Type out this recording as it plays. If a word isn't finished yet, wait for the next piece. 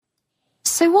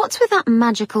So what's with that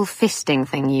magical fisting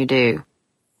thing you do?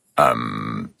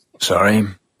 Sorry?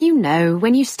 You know,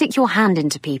 when you stick your hand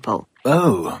into people.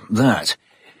 Oh, that.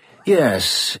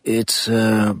 Yes, it's,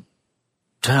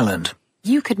 talent.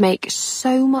 You could make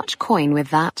so much coin with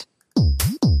that.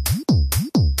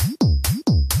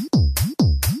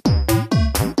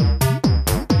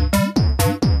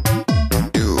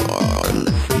 You are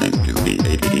listening to the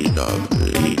 80s of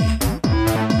Lee.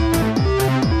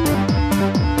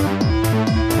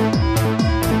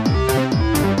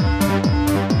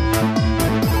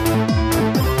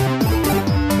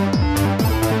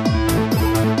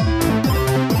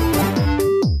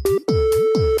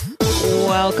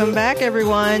 Welcome back,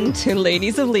 everyone, to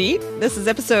Ladies of Lead. This is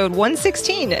episode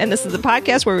 116, and this is the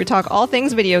podcast where we talk all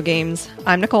things video games.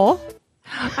 I'm Nicole.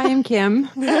 I am Kim.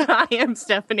 I am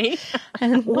Stephanie.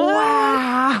 And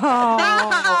Wow.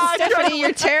 Stephanie,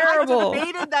 you're terrible. I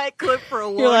debated that clip for a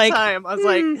You're long like, time. I was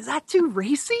like, is that too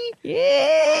racy?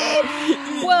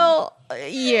 Yeah. Well,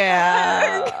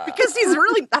 yeah. Because he's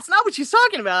really, that's not what she's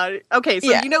talking about. Okay,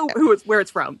 so Yeah. you know where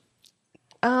it's from.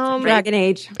 Dragon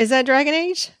Age. Is that Dragon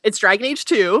Age? It's Dragon Age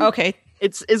 2. Okay.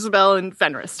 It's Isabel and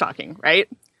Fenris talking, right?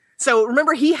 So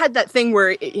remember he had that thing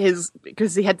where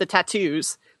because he had the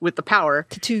tattoos with the power.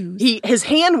 Tattoos. His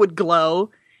hand would glow,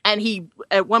 and he,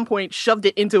 at one point, shoved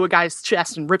it into a guy's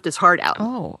chest and ripped his heart out.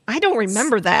 Oh, I don't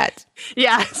remember that.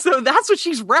 Yeah, so that's what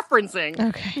she's referencing.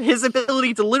 Okay. His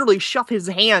ability to literally shove his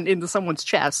hand into someone's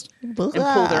chest and pull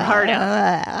their heart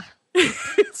out.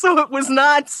 So it was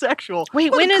not sexual.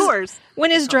 Wait, But of course, when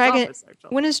is sexual.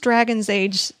 when is Dragon's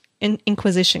Age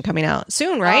Inquisition coming out?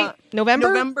 Soon, right? November?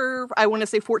 November, I want to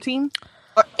say 14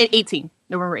 or 18.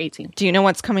 November 18. Do you know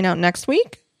what's coming out next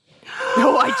week?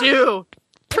 No, I do.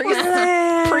 Pre-sequel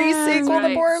to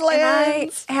And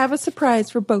Borderlands. I have a surprise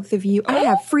for both of you. I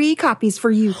have free copies for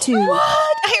you, too. What?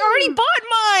 I already bought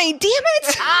mine. Damn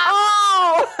it.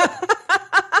 Oh!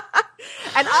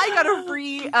 And I got a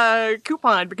free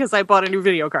coupon because I bought a new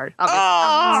video card. Obviously.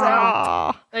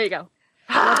 Oh. So, there you go.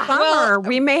 Bummer.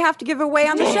 We may have to give away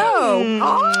on the show.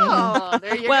 Oh,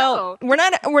 there you Well, go.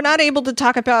 we're not able to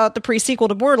talk about the pre-sequel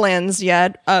to Borderlands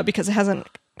yet because it hasn't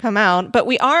come out, but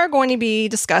we are going to be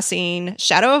discussing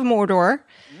Shadow of Mordor,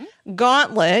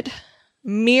 Gauntlet,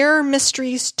 Mirror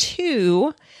Mysteries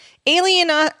 2,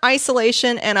 Alien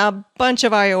Isolation, and a bunch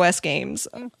of iOS games.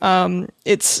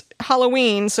 It's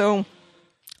Halloween, so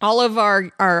all of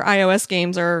our iOS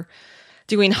games are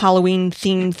doing Halloween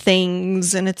themed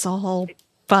things, and it's all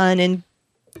fun. And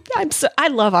I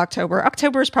love October.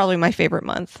 October is probably my favorite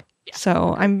month,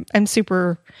 so I'm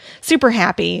super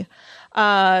happy.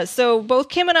 So both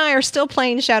Kim and I are still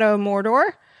playing Shadow of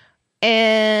Mordor,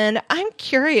 and I'm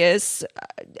curious,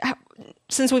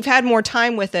 since we've had more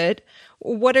time with it,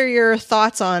 what are your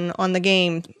thoughts on the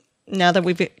game now that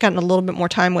we've gotten a little bit more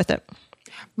time with it?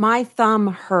 My thumb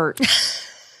hurts.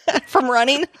 From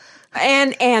running?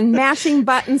 And mashing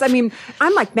buttons. I mean,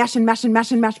 I'm like mashing.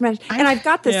 And I've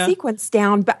got the sequence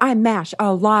down, but I mash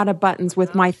a lot of buttons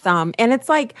with my thumb. And it's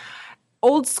like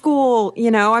old school,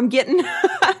 I'm getting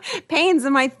pains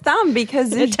in my thumb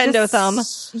because it's Nintendo thumb.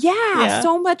 Yeah,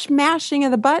 so much mashing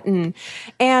of the button.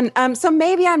 And so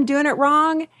maybe I'm doing it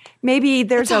wrong. Maybe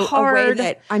there's a way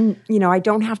that I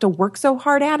don't have to work so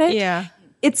hard at it. Yeah.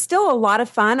 It's still a lot of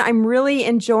fun. I'm really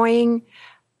enjoying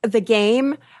the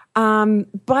game.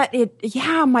 But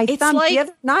my thumb the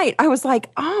other night, I was like,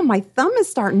 oh, my thumb is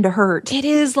starting to hurt. It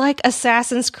is like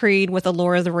Assassin's Creed with a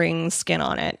Lord of the Rings skin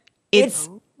on it. It's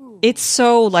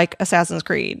so like Assassin's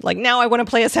Creed. Like now I want to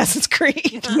play Assassin's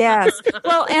Creed. Yes.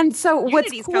 Well, and so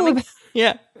what's Unity's cool coming.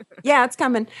 Yeah. Yeah, it's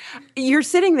coming. You're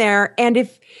sitting there, and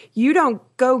if you don't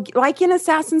go, like in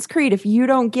Assassin's Creed, if you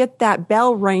don't get that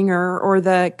bell ringer or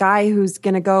the guy who's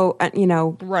going to go,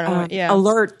 Run away,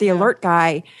 alert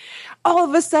guy, all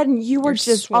of a sudden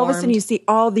all of a sudden you see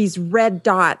all these red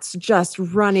dots just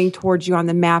running towards you on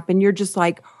the map, and you're just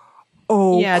like,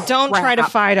 oh, yeah. Don't try to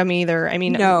fight them either. I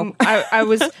mean, no. I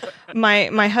was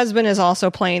my husband is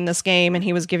also playing this game, and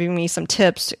he was giving me some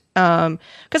tips.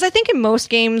 Because I think in most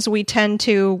games we tend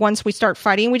to, once we start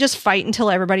fighting, we just fight until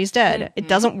everybody's dead. Mm-hmm. It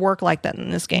doesn't work like that in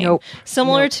this game. Nope.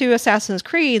 Similar to Assassin's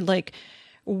Creed, like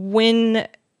when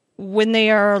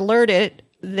they are alerted,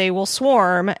 they will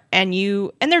swarm, and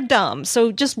they're dumb,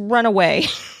 so just run away.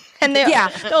 And they'll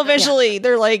eventually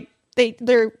they're like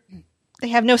they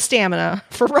have no stamina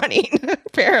for running,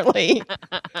 apparently.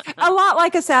 A lot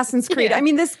like Assassin's Creed. Yeah. I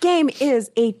mean, this game is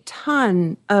a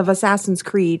ton of Assassin's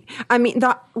Creed. I mean,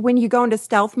 when you go into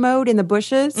stealth mode in the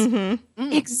bushes,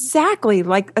 exactly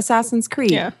like Assassin's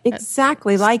Creed. Yeah.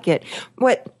 Exactly like it.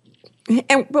 But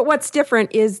what's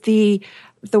different is the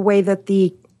way that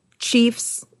the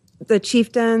chiefs the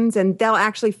chieftains, and they'll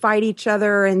actually fight each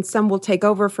other, and some will take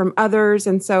over from others,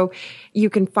 and so you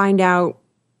can find out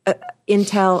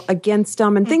intel against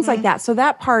them and things like that. So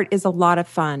that part is a lot of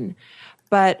fun.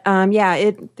 But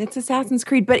it's Assassin's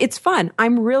Creed, but it's fun.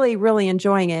 I'm really, really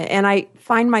enjoying it, and I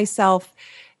find myself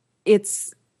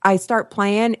I start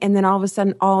playing, and then all of a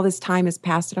sudden, all this time has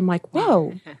passed, and I'm like,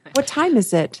 whoa, what time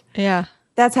is it? Yeah.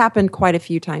 That's happened quite a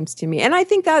few times to me. And I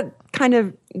think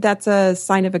that's a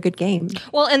sign of a good game.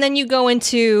 Well, and then you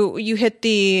hit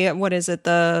the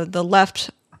left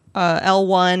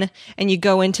L1, and you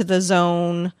go into the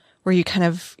zone where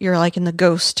you're like in the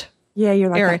ghost you're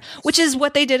like area, which is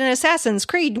what they did in Assassin's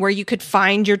Creed, where you could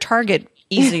find your target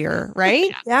easier,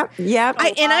 right? Yeah.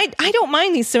 I don't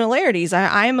mind these similarities.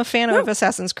 I am a fan of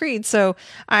Assassin's Creed, so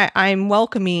I'm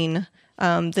welcoming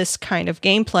this kind of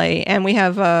gameplay. And we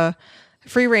have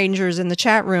Free Rangers in the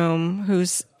chat room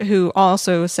who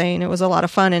also saying it was a lot of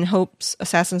fun and hopes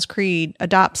Assassin's Creed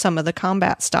adopts some of the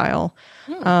combat style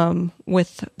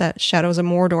with that Shadows of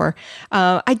Mordor.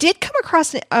 I did come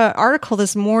across an article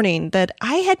this morning that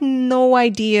I had no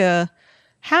idea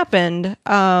happened.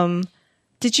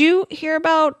 Did you hear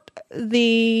about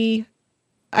the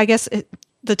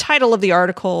title of the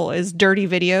article is Dirty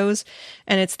Videos,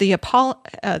 and it's the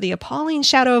appalling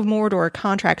Shadow of Mordor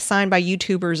contract signed by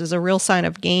YouTubers is a real sign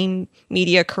of game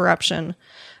media corruption.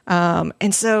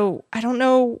 And so I don't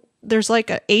know, there's like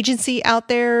an agency out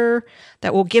there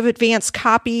that will give advanced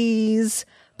copies,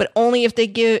 but only if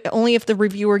the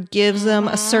reviewer gives them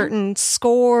a certain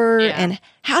score. Yeah. And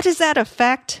how does that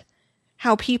affect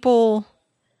how people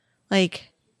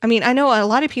I know a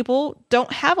lot of people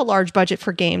don't have a large budget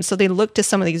for games, so they look to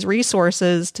some of these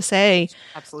resources to say,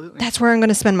 absolutely, that's where I'm going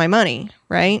to spend my money,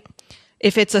 right?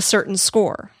 If it's a certain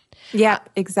score. Yeah,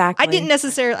 exactly. I didn't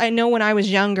necessarily, I know when I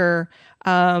was younger,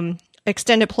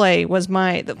 Extended Play was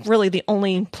really the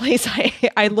only place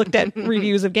I looked at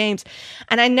reviews of games.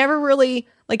 And I never really,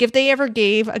 if they ever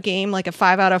gave a game like a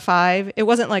 5 out of 5, it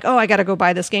wasn't like, oh, I got to go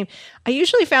buy this game. I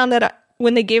usually found that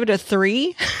when they gave it a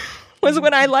 3 was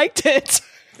when I liked it.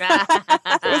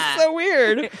 It was so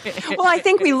weird. Well, I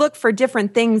think we look for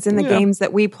different things in the games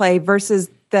that we play versus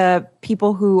the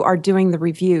people who are doing the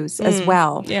reviews as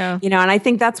well. Yeah. And I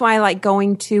think that's why I like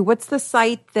going to, what's the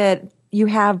site that you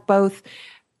have both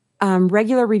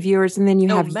regular reviewers and then you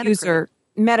have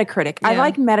Metacritic. Yeah. I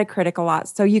like Metacritic a lot.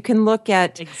 So you can look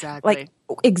at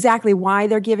exactly why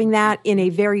they're giving that in a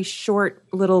very short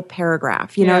little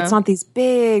paragraph. It's not these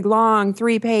big, long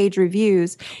 3-page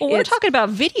reviews. Well, we're talking about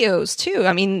videos too.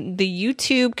 I mean, the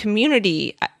YouTube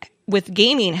community with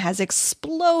gaming has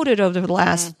exploded over the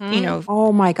last,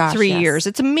 oh my gosh, 3 years.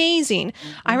 It's amazing.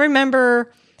 Mm-hmm. I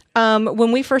remember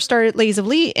when we first started Ladies of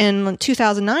Elite in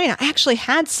 2009, I actually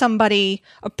had somebody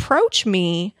approach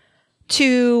me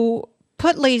to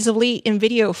put Ladies of Elite in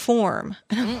video form.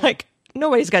 And I'm like,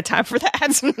 nobody's got time for that.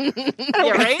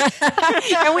 Yeah,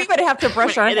 right? And we would have to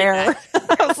brush our hair.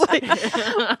 I was like,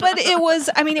 but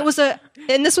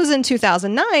and this was in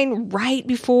 2009, right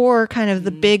before kind of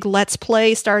the big Let's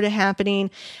Play started happening.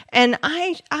 And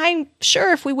I'm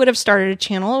sure if we would have started a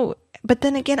channel, but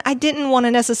then again, I didn't want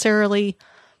to necessarily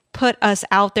put us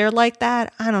out there like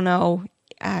that. I don't know.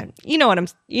 You know what I'm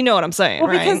saying,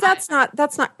 well, right? Because that's not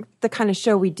the kind of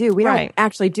show we do. We don't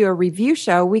actually do a review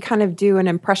show. We kind of do an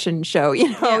impression show,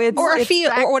 or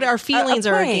what our feelings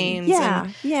are games.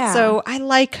 Yeah. So I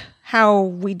like how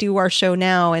we do our show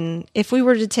now, and if we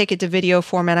were to take it to video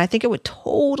format, I think it would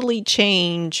totally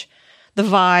change the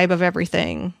vibe of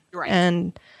everything. Right.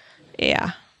 And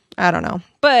I don't know,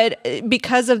 but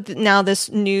because of now this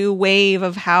new wave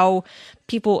of how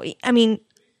people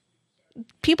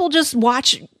just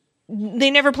watch, they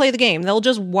never play the game. They'll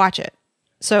just watch it.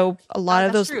 So a lot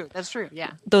of those, that's true.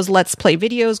 Yeah. Those Let's Play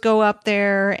videos go up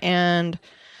there. And,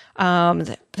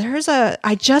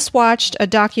 I just watched a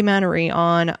documentary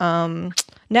on,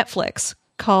 Netflix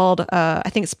called, I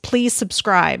think it's Please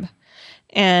Subscribe.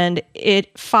 And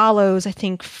it follows, I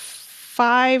think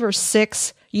 5 or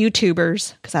 6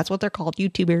 YouTubers, because that's what they're called,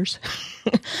 YouTubers.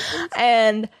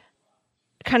 And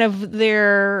kind of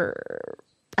their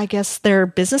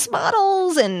business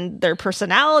models and their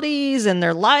personalities and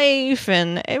their life,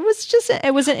 and it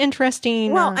was an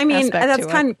interesting. Well, that's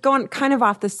kind of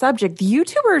off the subject. The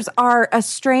YouTubers are a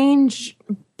strange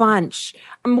bunch.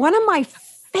 One of my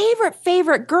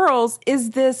favorite girls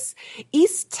is this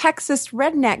East Texas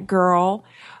redneck girl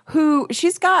who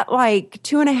she's got like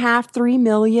 2.5-3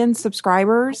 million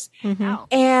subscribers,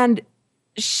 and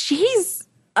she's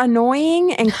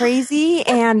annoying and crazy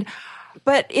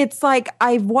but it's like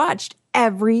I've watched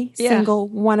every single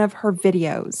one of her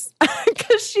videos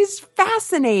because she's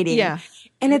fascinating. Yeah.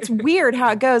 And it's weird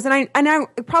how it goes. And I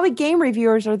probably game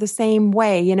reviewers are the same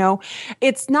way, you know.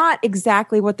 It's not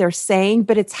exactly what they're saying,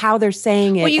 but it's how they're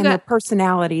saying it and their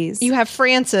personalities. You have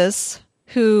Francis,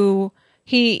 who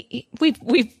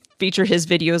we've featured his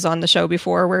videos on the show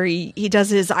before, where he does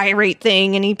his irate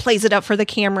thing and he plays it up for the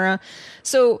camera.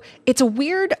 So it's a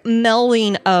weird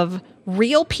melding of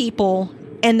real people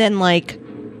and then like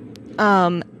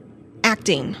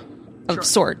acting of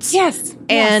sorts. Yes.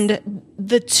 And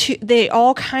the two, they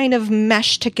all kind of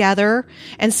mesh together,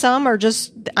 and some are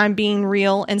just I'm being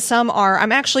real, and some are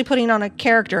I'm actually putting on a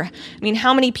character. I mean,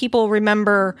 how many people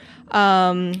remember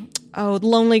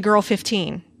Lonely Girl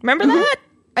 15? Remember that?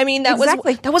 I mean, that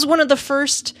was one of the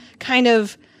first kind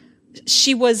of,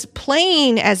 she was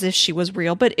playing as if she was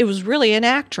real, but it was really an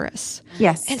actress.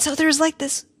 Yes. And so there's like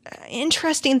this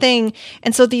interesting thing.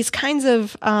 And so these kinds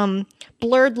of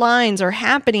blurred lines are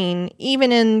happening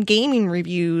even in gaming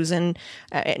reviews, and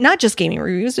not just gaming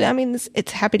reviews. I mean,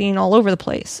 it's happening all over the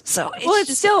place. So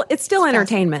it's still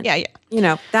entertainment. Yeah. You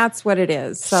know, that's what it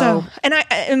is. So and I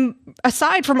am,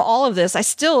 aside from all of this, I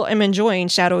still am enjoying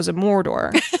Shadows of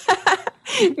Mordor.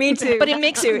 Me too. But it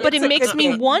makes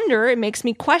me wonder, it makes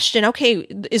me question, okay,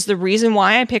 is the reason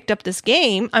why I picked up this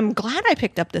game, I'm glad I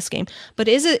picked up this game, but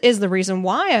is the reason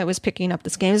why I was picking up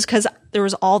this game is because there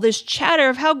was all this chatter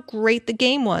of how great the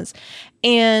game was.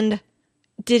 And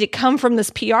did it come from this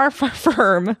PR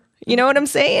firm? You know what I'm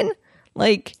saying?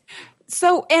 Like...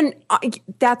 So, and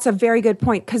that's a very good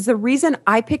point, because the reason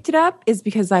I picked it up is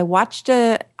because I watched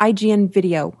a IGN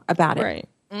video about it. Right.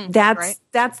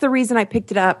 That's the reason I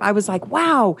picked it up. I was like,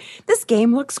 wow, this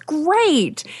game looks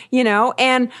great, you know,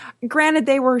 and granted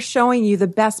they were showing you the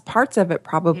best parts of it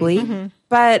probably,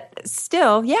 but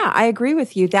still, yeah, I agree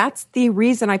with you. That's the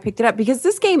reason I picked it up, because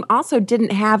this game also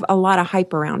didn't have a lot of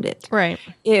hype around it. Right.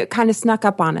 It kind of snuck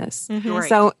up on us. Right.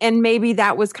 So, and maybe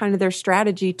that was kind of their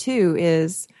strategy too,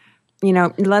 is, you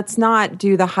know, let's not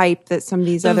do the hype that some of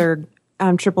these other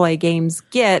AAA games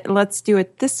get. Let's do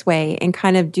it this way and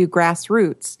kind of do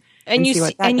grassroots. And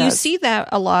you see that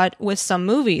a lot with some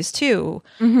movies too,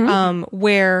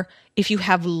 where if you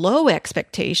have low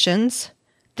expectations,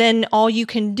 then all you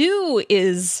can do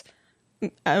is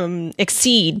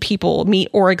exceed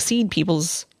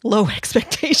people's low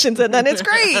expectations, and then it's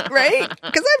great, right?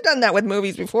 Because I've done that with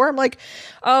movies before. I'm like,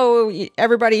 oh,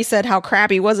 everybody said how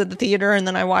crappy it was at the theater, and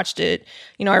then I watched it.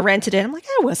 You know, I rented it. I'm like,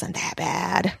 it wasn't that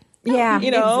bad. Yeah, you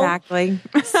know? Exactly.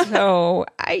 So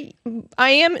I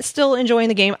am still enjoying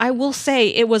the game. I will say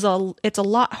it's a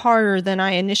lot harder than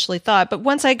I initially thought. But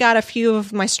once I got a few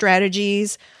of my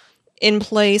strategies in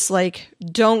place, like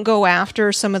don't go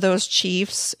after some of those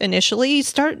chiefs initially,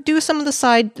 do some of the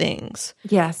side things.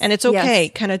 Yes. And it's okay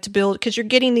kind of to build, because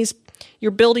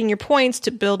you're building your points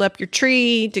to build up your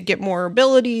tree to get more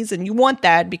abilities, and you want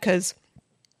that because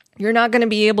you're not going to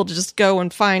be able to just go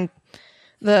and find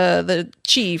the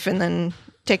chief and then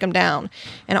take him down,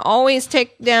 and always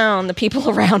take down the people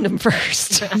around him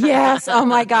first. Yes. Oh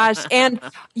my gosh. And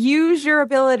use your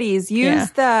abilities.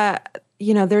 There's the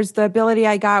ability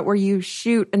I got where you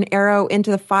shoot an arrow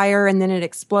into the fire and then it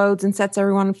explodes and sets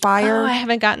everyone on fire. Oh, I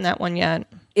haven't gotten that one yet.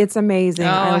 It's amazing.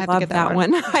 I love that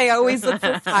one. I always look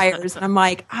for fires, and I'm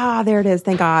like, there it is.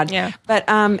 Thank God. Yeah. But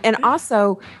and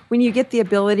also when you get the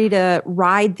ability to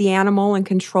ride the animal and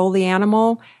control the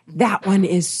animal, that one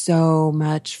is so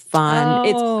much fun.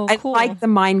 Oh, cool. I like the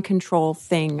mind control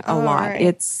thing a lot. Right.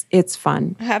 It's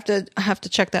fun. I have to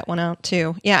check that one out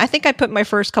too. Yeah, I think I put my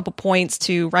first couple points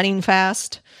to running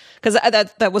fast, because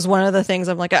that was one of the things.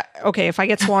 I'm like, okay, if I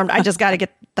get swarmed, I just got to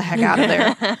get the heck out of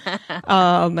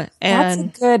there.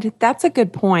 And that's a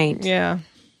good point. Yeah.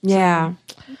 Yeah.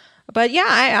 But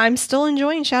yeah, I'm still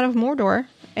enjoying Shadow of Mordor,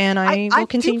 and I will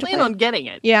continue to play. I plan on getting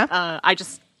it. Yeah.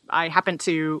 I happen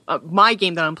to my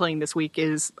game that I'm playing this week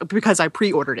is because I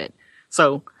pre-ordered it.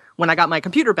 So when I got my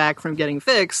computer back from getting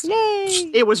fixed,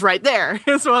 it was right there.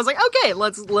 So I was like, okay,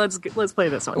 let's play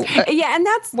this one. Yeah, and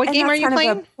that's what game are you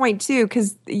playing? A point too,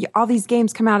 because all these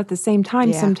games come out at the same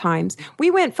time. Sometimes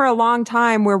we went for a long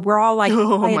time where we're all like,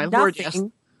 oh playing my nothing. Lord, yes.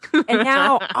 And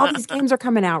now all these games are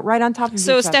coming out right on top of each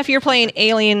other. So, Steph, you're playing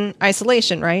Alien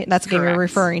Isolation, right? That's the game you're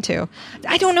referring to.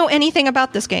 I don't know anything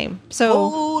about this game. So,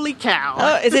 holy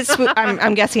cow! Is it?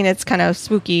 I'm guessing it's kind of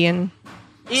spooky and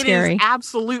scary. It is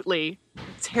absolutely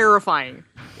terrifying.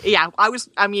 Yeah,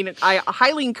 I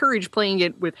highly encourage playing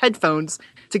it with headphones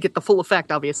to get the full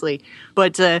effect, obviously.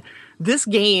 But this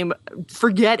game,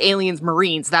 forget Aliens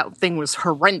Marines. That thing was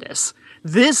horrendous.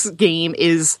 This game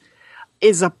is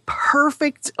a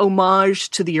perfect homage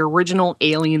to the original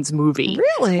Aliens movie.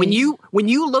 Really? When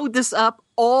you load this up,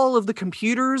 all of the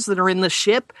computers that are in the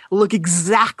ship look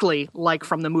exactly like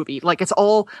from the movie. Like it's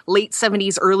all late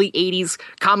 70s, early 80s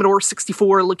Commodore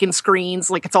 64 looking screens.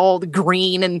 Like it's all the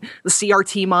green and the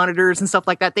CRT monitors and stuff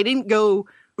like that. They didn't go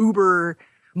uber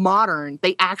modern.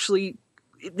 They actually,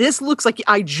 this looks like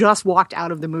I just walked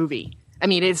out of the movie. I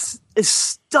mean, it's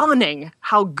stunning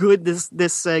how good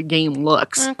this game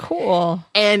looks. Oh, cool.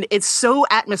 And it's so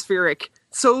atmospheric,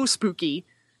 so spooky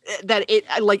that it,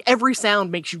 like, every sound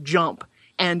makes you jump.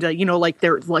 And, like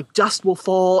dust will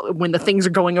fall when the things are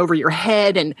going over your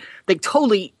head, and they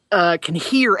totally can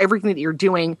hear everything that you're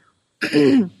doing.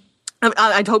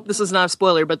 I'd hope this is not a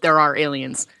spoiler, but there are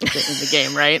aliens in the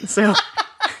game, right? So,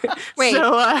 Wait,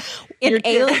 in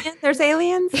Alien, there's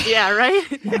aliens? Yeah, right?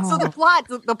 So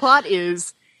the plot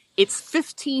is it's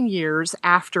 15 years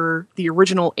after the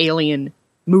original Alien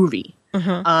movie.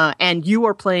 And you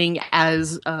are playing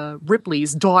as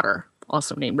Ripley's daughter,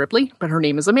 also named Ripley, but her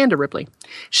name is Amanda Ripley.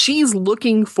 She's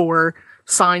looking for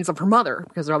signs of her mother,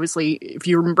 because obviously, if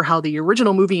you remember how the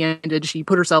original movie ended, she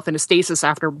put herself into stasis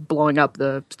after blowing up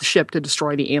the ship to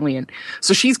destroy the alien.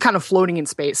 So she's kind of floating in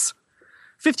space.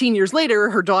 15 years later,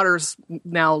 her daughter's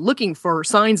now looking for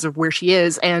signs of where she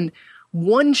is, and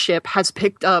one ship has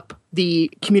picked up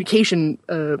the communication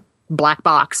black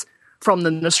box from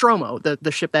the Nostromo,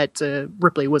 the ship that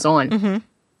Ripley was on.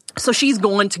 So she's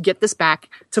going to get this back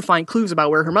to find clues about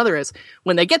where her mother is.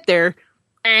 When they get there,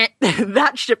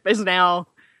 that ship is now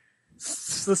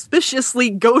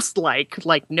suspiciously ghost-like.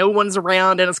 Like, no one's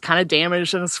around, and it's kind of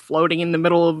damaged, and it's floating in the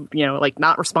middle of, like,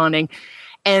 not responding.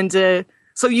 And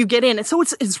so you get in, and so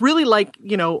it's really like,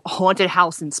 a haunted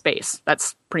house in space.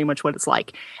 That's pretty much what it's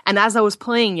like. And as I was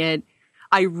playing it,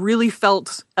 I really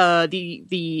felt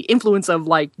the influence of,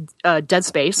 like, Dead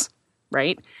Space,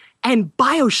 right? And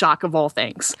BioShock, of all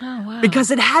things. Oh, wow. Because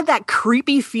it had that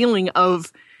creepy feeling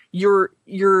of you're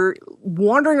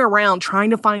wandering around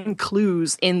trying to find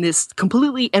clues in this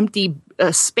completely empty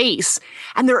space,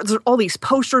 and there's all these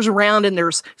posters around, and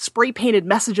there's spray painted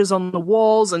messages on the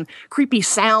walls and creepy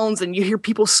sounds, and you hear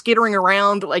people skittering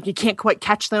around like you can't quite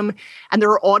catch them, and there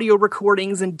are audio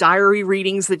recordings and diary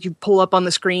readings that you pull up on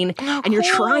the screen, and you're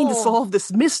trying to solve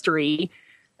this mystery,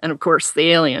 and of course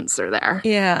the aliens are there.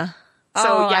 Yeah.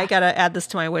 So yeah, I gotta add this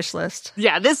to my wish list.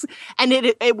 Yeah,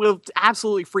 it will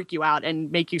absolutely freak you out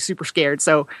and make you super scared.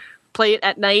 So play it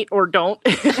at night or don't.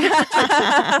 If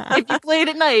you play it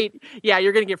at night, yeah,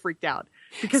 you're gonna get freaked out.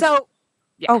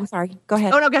 Oh, sorry. Go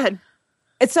ahead. Oh no, go ahead.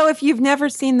 So if you've never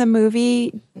seen the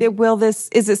movie,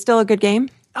 is it still a good game?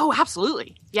 Oh,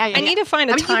 absolutely. Yeah. I need to find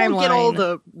a timeline. You won't get all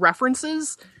the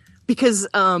references because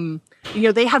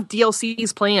they have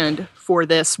DLCs planned for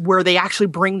this where they actually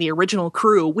bring the original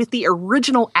crew with the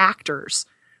original actors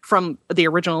from the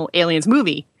original Aliens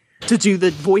movie to do the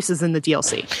voices in the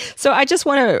DLC. So I just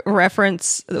want to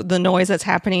reference the noise that's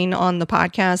happening on the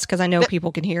podcast because I know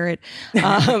people can hear it.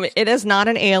 It is not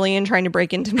an alien trying to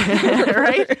break into me,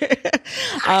 right?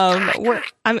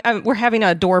 We're having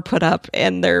a door put up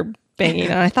and they're banging,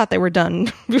 and I thought they were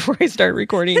done before I started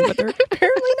recording, but they're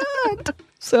apparently not.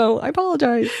 So I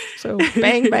apologize. So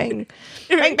bang, bang,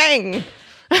 bang, bang.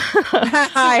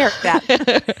 I heard that.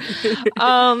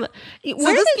 So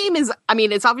this game is,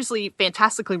 it's obviously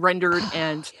fantastically rendered,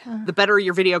 and the better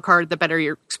your video card, the better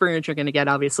your experience you're going to get,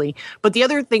 obviously. But the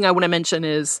other thing I want to mention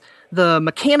is the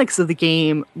mechanics of the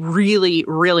game really,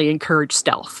 really encourage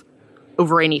stealth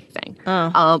over anything.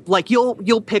 Like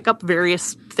you'll pick up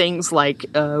various things like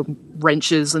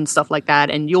wrenches and stuff like that,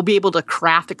 and you'll be able to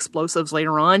craft explosives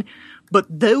later on, but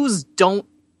those don't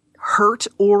hurt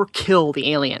or kill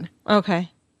the alien. Okay.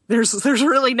 There's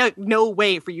really no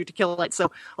way for you to kill it.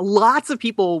 So lots of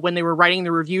people, when they were writing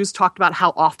the reviews, talked about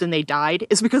how often they died.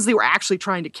 It's because they were actually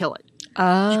trying to kill it.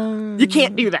 You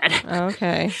can't do that.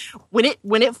 Okay.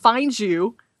 When it finds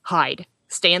you, hide.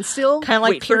 Stand still. Kind of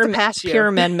like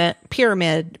pyramid.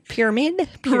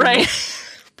 Right.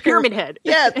 Pyramid head.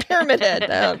 Yeah, pyramid head.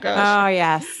 Oh gosh. Oh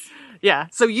yes. Yeah.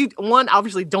 So you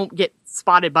obviously don't get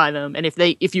spotted by them, and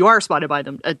if you are spotted by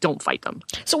them, don't fight them.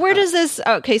 So where does this?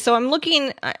 Okay, so I'm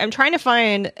trying to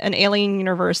find an Alien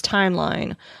Universe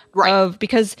timeline, right?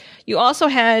 Because you also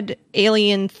had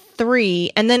Alien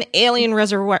 3 and then Alien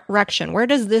Resurrection. Where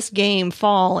does this game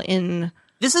fall in?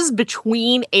 This is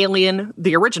between Alien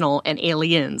the original and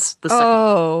Aliens the second.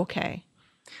 Oh, okay.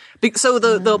 So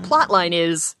the plot line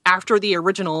is after the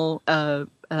original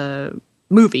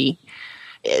movie,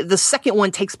 the second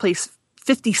one takes place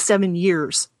 57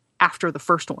 years after the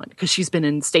first one because she's been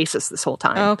in stasis this whole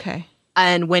time. Okay.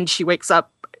 And when she wakes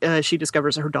up, she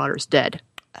discovers her daughter's dead.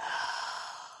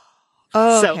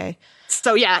 Oh, okay.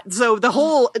 So so the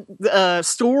whole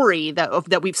story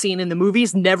that we've seen in the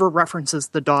movies never references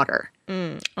the daughter.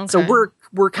 Okay. So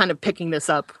we're kind of picking this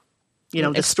up,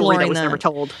 the story that was never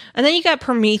told. And then you got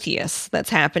Prometheus that's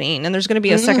happening, and there's going to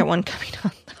be a second one coming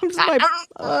up. I'm just like,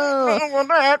 I don't want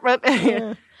that, but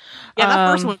that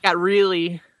first one got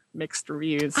really mixed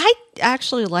reviews. I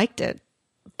actually liked it.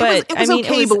 But it was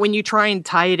okay, but when you try and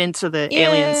tie it into the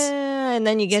aliens, and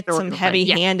then you get some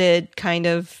heavy-handed kind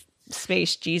of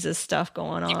space Jesus stuff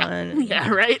going on. Yeah,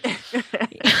 right.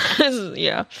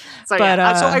 Yeah. So so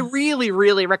I really,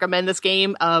 really recommend this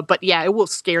game. But yeah, it will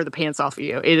scare the pants off of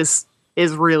you. It is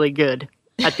really good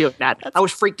at doing that. I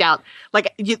was freaked out.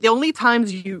 Like the only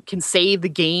times you can save the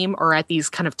game are at these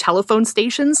kind of telephone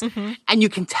stations, and you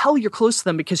can tell you're close to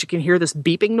them because you can hear this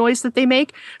beeping noise that they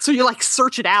make. So you like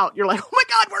search it out. You're like, oh my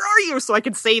God, where are you? So I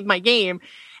can save my game.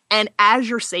 And as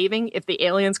you're saving, if the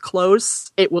alien's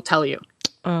close, it will tell you.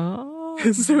 Oh.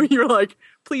 So you're like,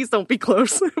 please don't be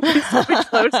close. Please don't be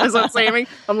close as I'm saving.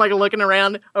 I'm like looking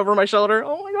around over my shoulder.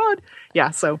 Oh my God.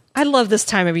 Yeah. So I love this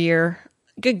time of year.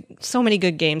 So many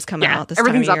good games coming out this time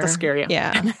of year. Everything's out to scare you.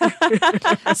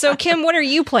 Yeah. So Kim, what are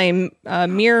you playing?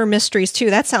 Mirror Mysteries 2.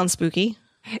 That sounds spooky.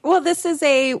 Well, this is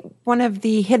one of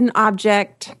the hidden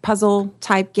object puzzle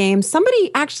type games. Somebody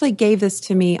actually gave this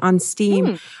to me on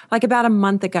Steam like about a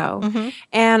month ago.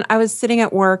 And I was sitting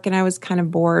at work and I was kind of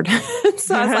bored.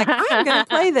 So I was like, I'm going to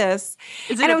play this.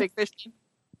 Is it a big fish game?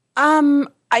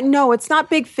 I know it's not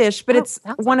Big Fish, but it's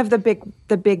one of the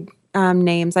big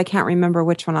names. I can't remember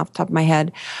which one off the top of my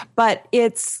head, but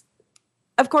it's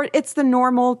the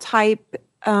normal type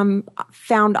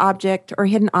found object or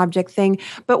hidden object thing.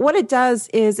 But what it does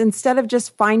is instead of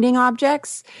just finding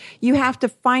objects, you have to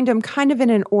find them kind of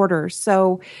in an order.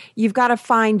 So you've got to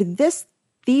find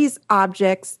these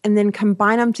objects and then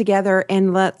combine them together.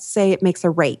 And let's say it makes a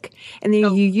rake. And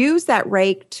then you use that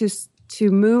rake to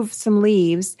move some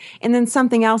leaves, and then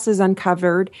something else is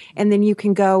uncovered. And then you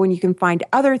can go and you can find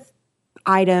other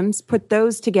items, put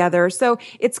those together. So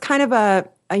it's kind of a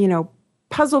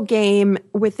puzzle game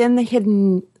within the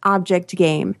hidden object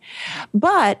game.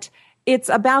 But it's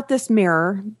about this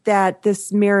mirror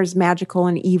is magical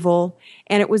and evil,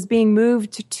 and it was being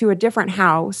moved to a different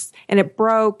house, and it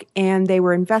broke, and they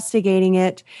were investigating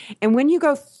it. And when you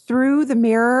go through the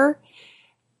mirror,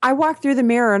 I walked through the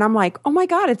mirror and I'm like, oh my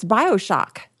God, it's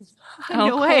BioShock.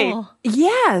 No way. Cool.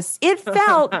 Yes, it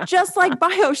felt just like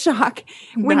BioShock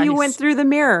when you went through the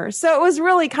mirror. So it was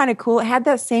really kind of cool. It had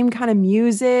that same kind of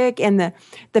music and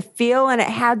the feel, and it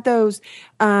had those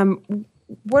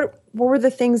what were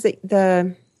the things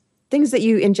that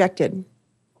you injected?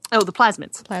 Oh, the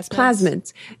plasmids.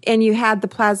 Plasmids. And you had the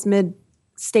plasmid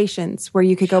stations where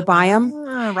you could go buy them.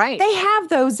 Right. They have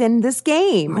those in this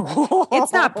game.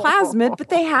 It's not plasmid, but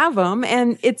they have them.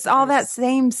 And it's all that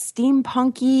same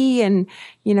steampunky and,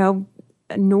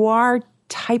 noir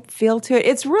type feel to it.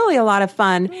 It's really a lot of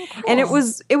fun. Oh, cool. And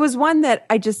it was one that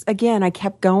I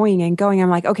kept going and going.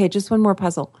 I'm like, okay, just one more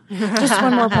puzzle. Just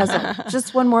one more puzzle.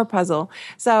 Just one more puzzle.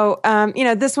 So,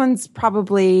 this one's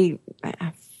probably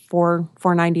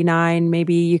 $4.99.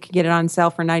 Maybe you could get it on sale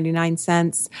for 99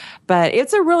 cents, but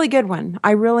it's a really good one.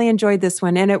 I really enjoyed this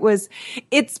one. And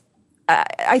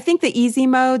I think the easy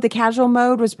mode, the casual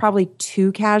mode was probably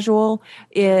too casual.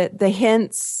 The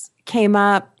hints came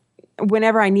up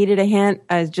whenever I needed a hint.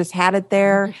 I just had it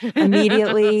there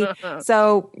immediately.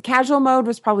 So casual mode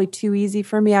was probably too easy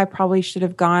for me. I probably should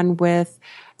have gone with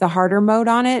the harder mode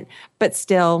on it, but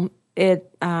still, a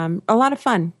lot of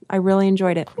fun. I really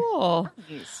enjoyed it. Cool.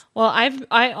 Well, I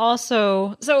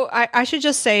should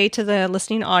just say to the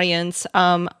listening audience,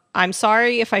 I'm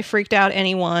sorry if I freaked out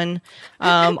anyone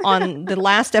on the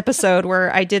last episode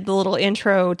where I did the little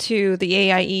intro to the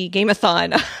AIE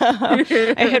Gameathon.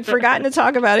 I had forgotten to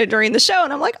talk about it during the show,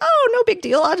 and I'm like, oh, no big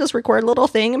deal. I'll just record a little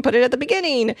thing and put it at the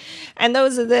beginning. And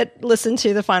those that listen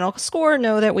to the final score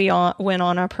know that we all went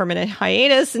on a permanent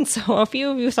hiatus, and so a few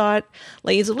of you thought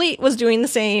Ladies Elite was doing the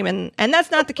same, and that's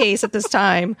not the case at this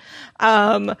time.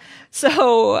 So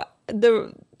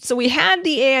we had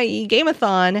the AIE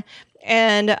Gameathon,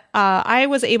 and I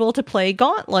was able to play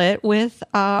Gauntlet with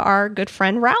our good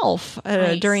friend Ralph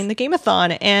during the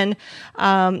Gameathon. And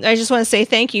I just want to say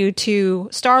thank you to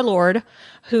Star-Lord,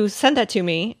 who sent that to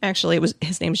me. Actually,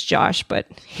 his name's Josh, but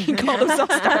he called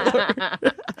himself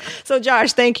Star-Lord. So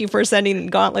Josh, thank you for sending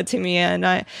Gauntlet to me. And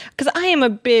because I am a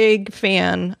big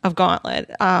fan of Gauntlet.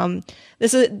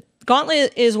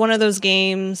 Gauntlet is one of those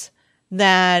games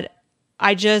that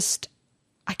I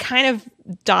kind of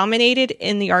dominated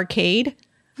in the arcade.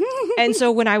 And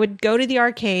so when I would go to the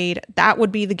arcade, that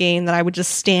would be the game that I would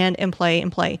just stand and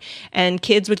play. And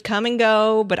kids would come and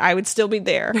go, but I would still be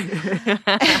there.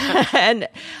 And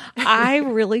I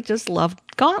really just loved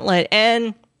Gauntlet.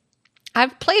 And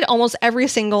I've played almost every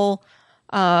single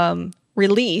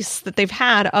release that they've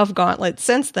had of Gauntlet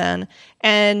since then.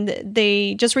 And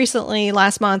they just recently,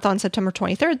 last month on September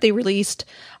 23rd, they released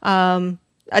a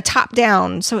top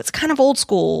down. So it's kind of old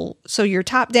school. So you're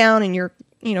top down and you're,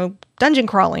 dungeon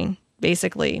crawling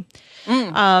basically.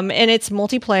 And it's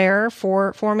multiplayer,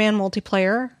 four-man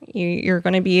multiplayer. You're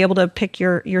going to be able to pick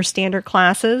your standard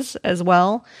classes as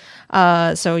well.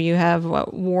 So you have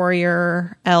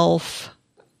warrior, elf,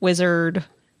 wizard,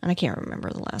 and I can't remember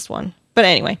the last one. But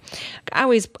anyway, I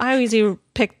always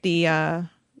pick the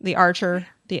archer,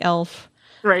 the elf.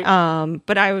 Right.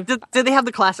 But I would. Did they have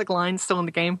the classic lines still in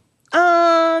the game?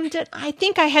 I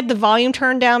think I had the volume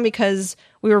turned down because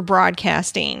we were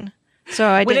broadcasting.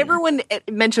 So when everyone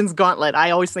mentions Gauntlet,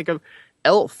 I always think of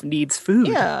elf needs food.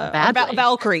 Yeah,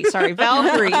 Valkyrie. Sorry,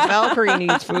 Valkyrie. Valkyrie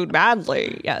needs food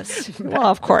badly. Yes. Well,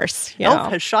 of course.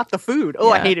 Elf has shot the food. Oh,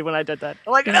 yeah. I hated when I did that.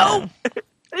 I'm like, no.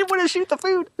 I didn't want to shoot the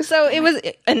food. So it was,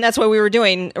 and that's what we were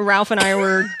doing. Ralph and I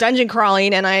were dungeon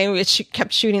crawling, and I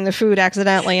kept shooting the food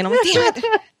accidentally. And I'm like, damn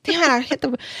it, I hit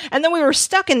the. And then we were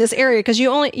stuck in this area because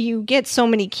you get so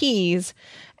many keys,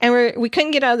 and we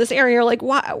couldn't get out of this area. We're like,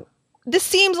 wow, this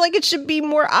seems like it should be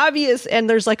more obvious. And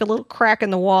there's like a little crack in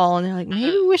the wall, and they're like,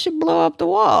 maybe we should blow up the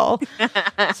wall.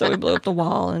 So we blew up the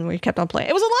wall, and we kept on playing.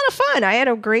 It was a lot of fun. I had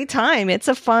a great time. It's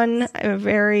a fun,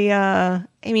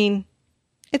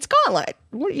 it's Gauntlet.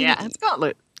 It's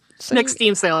Gauntlet. So, next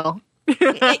Steam sale.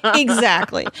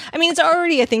 Exactly. It's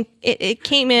already, I think, it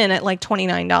came in at like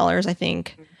 $29, I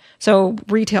think. So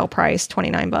retail price,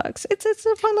 $29. It's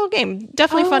a fun little game.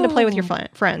 Definitely fun to play with your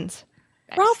friends.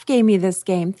 Ralph gave me this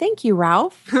game. Thank you,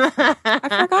 Ralph.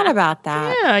 I forgot about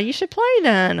that. Yeah, you should play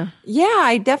then. Yeah,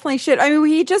 I definitely should.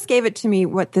 He just gave it to me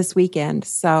this weekend,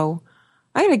 so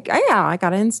I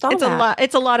gotta install that.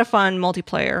 It's a lot of fun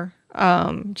multiplayer.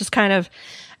 Just kind of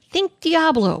think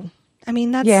Diablo.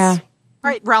 That's yeah. All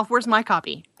right, Ralph, where's my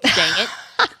copy? Dang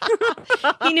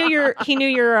it. He knew your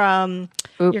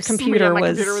computer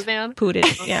was down. Pooted.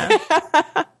 Yeah.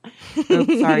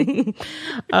 Oops, sorry.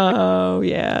 Oh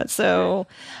yeah. So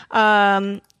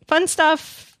fun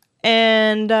stuff,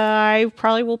 and I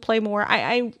probably will play more.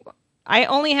 I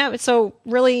only have it. So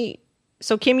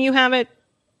Kim, you have it,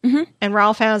 and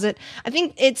Ralph has it. I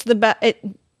think it's the best.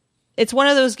 It's one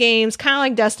of those games, kind of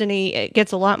like Destiny. It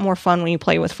gets a lot more fun when you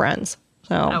play with friends.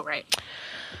 So, right.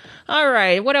 All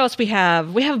right. What else we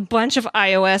have? We have a bunch of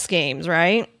iOS games,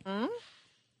 right? Mm-hmm.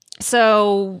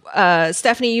 So,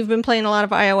 Stephanie, you've been playing a lot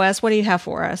of iOS. What do you have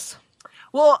for us?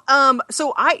 Well,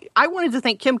 so I wanted to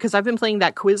thank Kim because I've been playing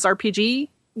that quiz RPG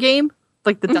game,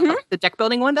 like the deck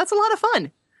building one. That's a lot of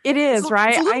fun. It is,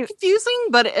 right? It's a little confusing,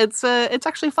 but it's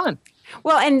actually fun.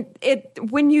 Well, and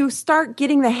when you start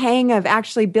getting the hang of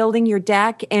actually building your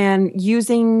deck and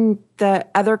using the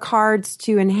other cards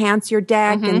to enhance your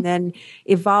deck and then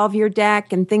evolve your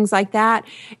deck and things like that,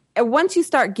 once you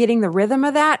start getting the rhythm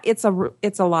of that, it's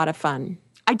a lot of fun.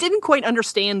 I didn't quite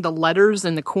understand the letters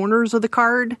in the corners of the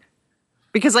card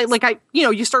because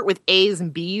you start with A's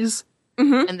and B's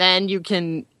and then you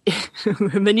can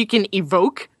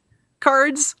evoke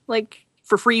cards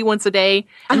for free once a day.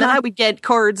 And then I would get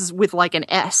cards with like an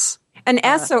S. An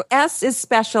S. So S is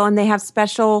special, and they have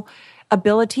special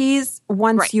abilities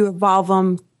once you evolve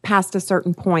them past a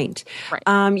certain point.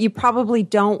 Right. You probably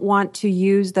don't want to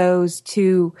use those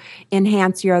to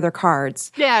enhance your other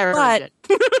cards. Yeah, I remember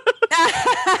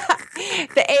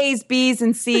the A's, B's,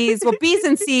 and C's. Well, B's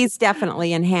and C's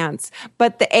definitely enhance,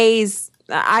 but the A's,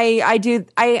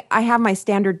 I have my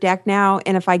standard deck now,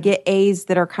 and if I get A's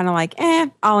that are kind of like,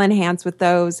 I'll enhance with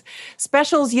those.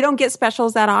 Specials, you don't get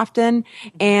specials that often,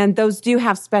 and those do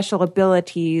have special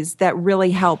abilities that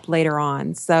really help later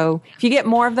on. So if you get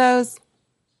more of those,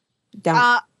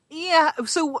 don't. Yeah.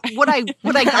 So what I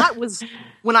got was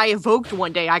when I evoked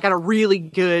one day, I got a really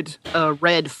good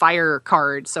red fire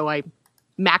card, so I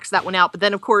maxed that one out. But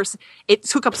then, of course, it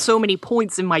took up so many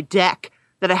points in my deck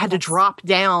that I had to drop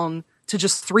down to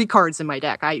just 3 cards in my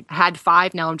deck. I had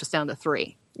 5, now I'm just down to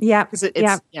 3. Yeah.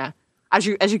 Yeah. As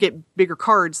you get bigger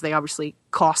cards, they obviously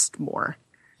cost more.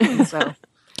 So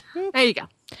there you go.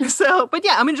 So, but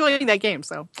yeah, I'm enjoying that game.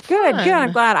 So good.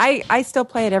 I'm glad. I still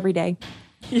play it every day.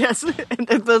 Yes, and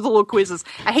the little quizzes.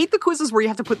 I hate the quizzes where you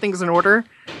have to put things in order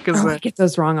because I get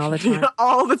those wrong all the time.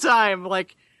 All the time.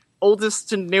 Like,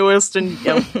 oldest and newest and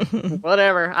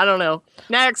whatever. I don't know.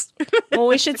 Next. Well,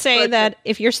 we should say that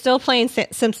if you're still playing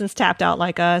Simpsons Tapped Out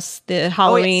like us, the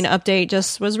Halloween update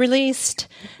just was released.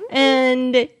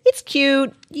 And it's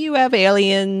cute. You have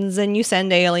aliens and you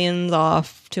send aliens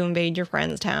off to invade your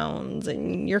friends' towns,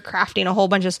 and you're crafting a whole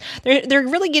bunch of... They're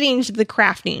really getting into the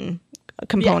crafting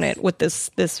component with this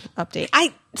update.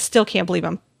 I still can't believe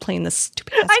I'm playing this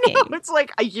stupid ass game. I know. It's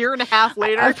like a year and a half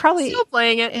later. I'm probably still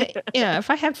playing it. Yeah, if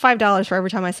I had $5 for every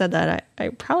time I said that, I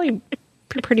probably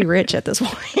be pretty rich at this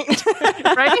point.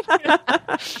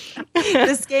 Right?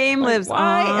 This game lives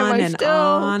on and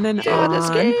on and on. This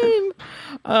game.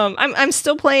 I'm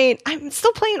still playing. I'm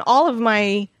still playing all of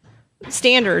my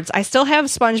standards. I still have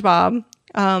SpongeBob.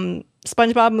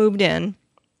 SpongeBob moved in.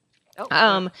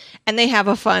 And they have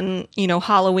a fun,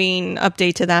 Halloween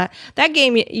update to that. That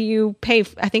game, you pay,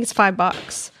 I think it's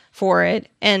 $5 for it.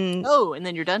 And and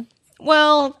then you're done?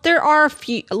 Well, there are a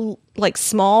few, like,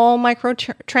 small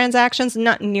microtransactions,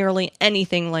 not nearly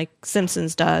anything like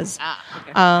Simpsons does.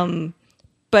 Okay.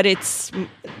 But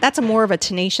that's more of a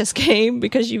tenacious game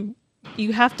because you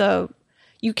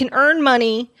can earn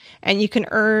money and you can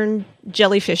earn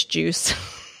jellyfish juice.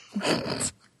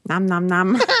 Nom nom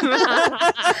nom. But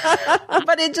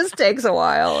it just takes a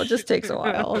while.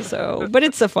 So, but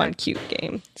it's a fun, cute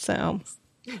game. So,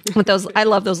 with those, I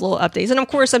love those little updates. And of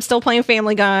course, I'm still playing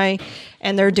Family Guy,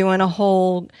 and they're doing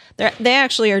they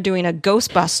actually are doing a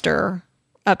Ghostbuster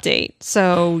update.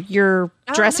 So you're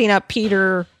dressing up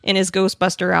Peter in his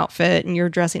Ghostbuster outfit, and you're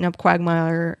dressing up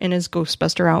Quagmire in his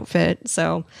Ghostbuster outfit.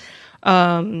 So,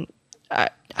 I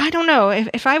don't know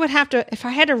if I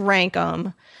had to rank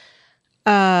them.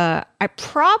 I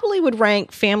probably would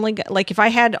rank Family Guy. Like if I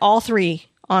had all three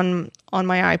on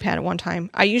my iPad at one time,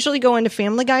 I usually go into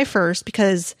Family Guy first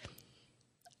because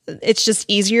it's just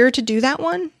easier to do that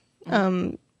one.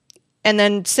 And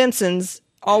then Simpsons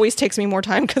always takes me more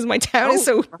time because my town is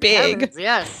so big. Heavens,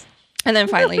 yes. And then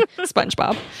finally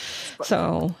SpongeBob.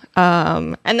 So,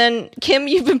 and then Kim,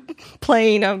 you've been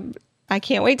playing. I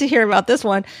can't wait to hear about this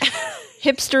one.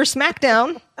 Hipster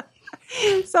Smackdown.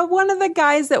 So one of the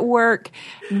guys at work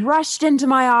rushed into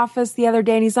my office the other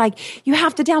day and he's like, you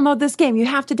have to download this game. You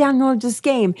have to download this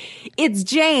game. It's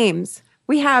James.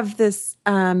 We have this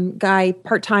guy,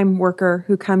 part-time worker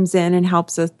who comes in and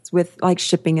helps us with like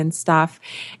shipping and stuff.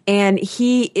 And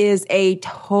he is a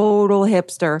total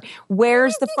hipster.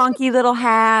 Wears the funky little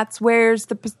hats, wears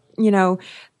the,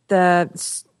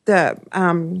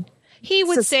 he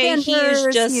would say he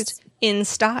is just in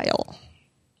style.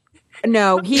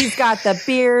 No, he's got the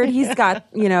beard. He's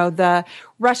got, the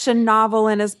Russian novel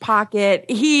in his pocket.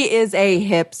 He is a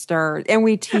hipster, and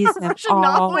we tease him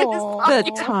all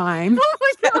the time. Oh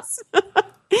my gosh.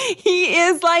 He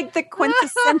is like the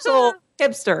quintessential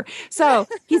hipster. So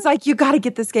he's like, you got to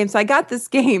get this game. So I got this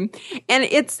game, and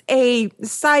it's a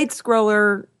side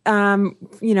scroller,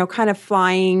 kind of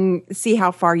flying, see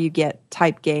how far you get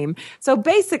type game. So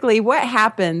basically what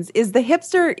happens is the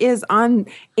hipster is on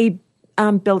a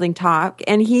building talk,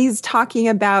 and he's talking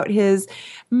about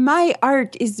my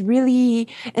art is really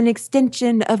an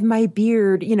extension of my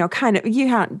beard, kind of,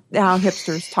 how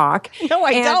hipsters talk. No,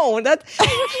 I don't.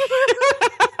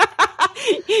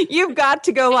 You've got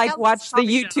to go watch the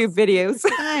YouTube videos.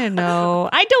 I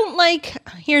know.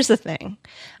 Here's the thing.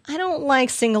 I don't like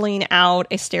singling out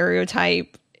a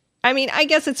stereotype. I mean, I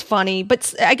guess it's funny,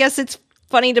 but I guess it's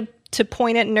funny to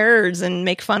point at nerds and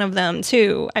make fun of them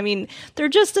too. I mean, they're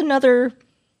just another,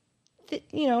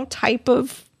 type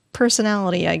of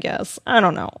personality, I guess. I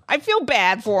don't know. I feel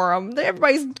bad for them.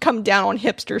 Everybody's come down on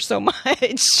hipsters so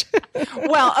much.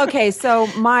 Well, okay, so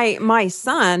my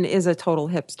son is a total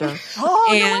hipster. Oh,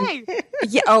 and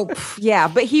no way. Yeah,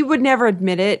 but he would never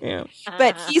admit it. Yeah.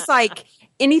 But he's like,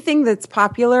 anything that's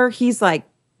popular, he's like,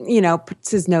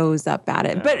 puts his nose up at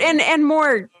it. But and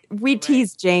more, we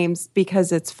tease James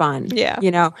because it's fun.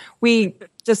 Yeah. We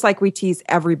just like we tease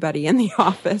everybody in the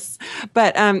office.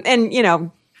 But I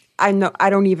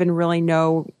don't even really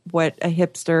know what a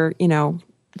hipster,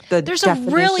 there's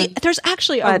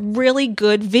actually a really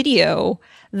good video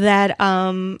that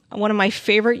one of my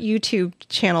favorite YouTube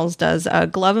channels does,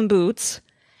 Glove and Boots,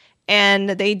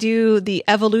 and they do the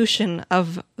evolution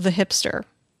of the hipster.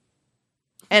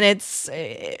 And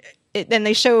then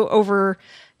they show over,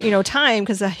 time,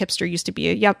 because a hipster used to be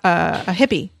a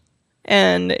hippie,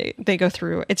 and they go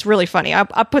through. It's really funny.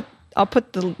 I'll put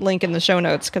the link in the show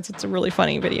notes because it's a really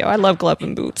funny video. I love Glove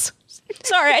and Boots.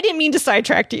 Sorry, I didn't mean to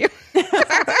sidetrack you.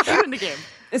 In the game.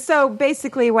 So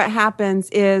basically, what happens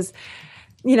is,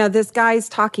 this guy's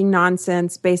talking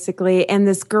nonsense, basically, and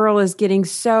this girl is getting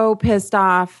so pissed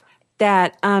off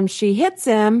that she hits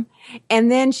him,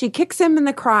 and then she kicks him in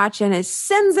the crotch, and it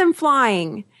sends him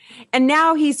flying. And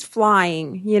now he's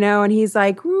flying, and he's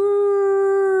like,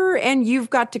 "Woo," and you've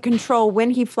got to control when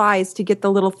he flies to get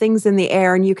the little things in the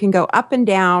air, and you can go up and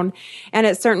down. And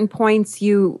at certain points,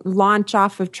 you launch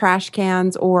off of trash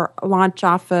cans or launch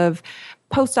off of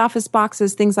post office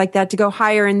boxes, things like that, to go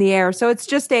higher in the air. So it's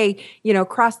just a,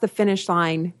 cross the finish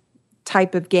line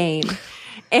type of game.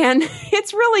 And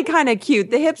it's really kind of cute.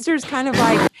 The hipster's kind of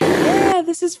like, yeah,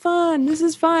 this is fun.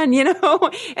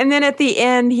 And then at the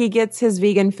end, he gets his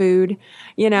vegan food,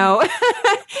 and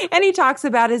he talks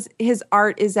about his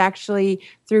art is actually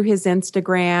through his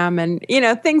Instagram and,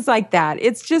 things like that.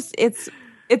 It's just,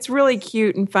 it's really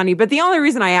cute and funny. But the only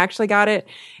reason I actually got it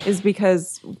is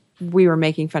because we were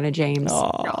making fun of James.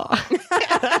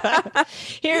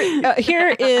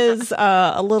 Here is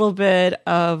a little bit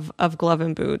of Glove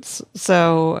and Boots.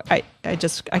 So I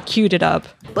queued it up.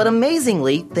 But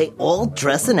amazingly, they all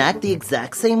dress and act the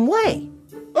exact same way.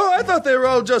 Oh, I thought they were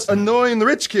all just annoying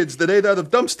rich kids that ate out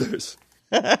of dumpsters.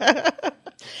 I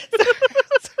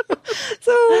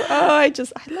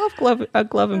love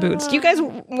Glove and Boots. Do you guys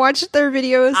watch their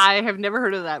videos? I have never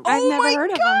heard of that. I've never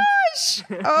heard of them.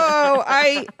 Oh,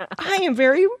 I am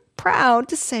very proud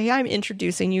to say I'm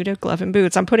introducing you to Glove and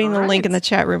Boots. I'm putting the link in the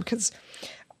chat room because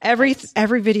every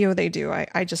video they do,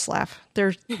 I just laugh.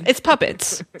 It's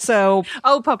puppets. So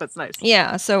puppets, nice.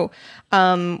 Yeah. So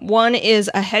one is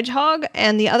a hedgehog,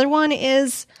 and the other one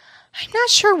is, I'm not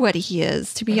sure what he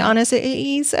is, to be honest.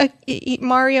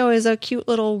 Mario is a cute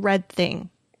little red thing,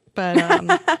 but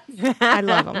I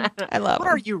love him. What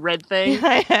are you, red thing?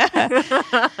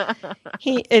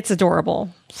 It's adorable.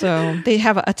 So they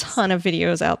have a ton of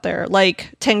videos out there,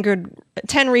 like 10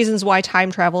 reasons why time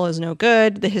travel is no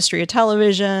good, the history of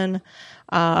television,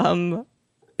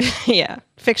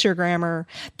 fix your grammar.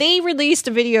 They released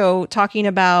a video talking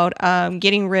about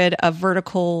getting rid of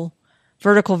vertical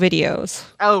videos.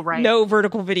 Oh, right. No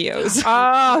vertical videos.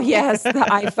 Oh, yes, the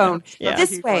iPhone. Yeah.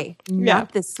 This way,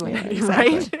 not this way.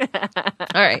 Exactly.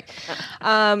 All right.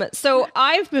 So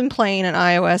I've been playing an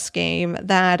iOS game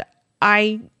that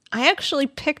I actually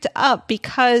picked up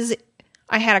because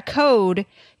I had a code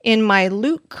in my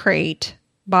Loot Crate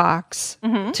box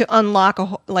to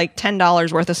unlock like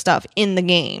 $10 worth of stuff in the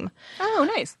game. Oh,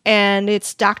 nice. And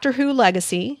it's Doctor Who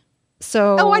Legacy.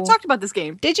 So I talked about this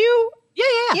game. Did you?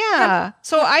 Yeah.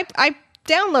 So I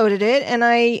downloaded it, and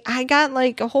I got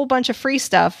like a whole bunch of free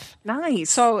stuff. Nice.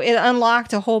 So it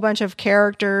unlocked a whole bunch of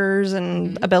characters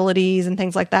and abilities and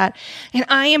things like that. And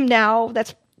I am now,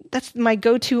 that's my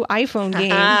go-to iPhone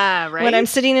game. Right? When I'm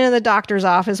sitting in the doctor's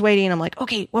office waiting, I'm like,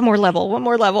 okay, one more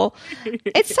level.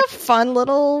 It's a fun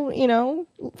little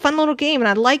game. And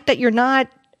I like that you're not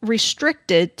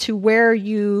restricted to where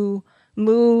you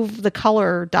move the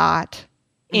color dot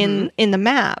in the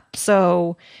map.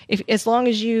 So as long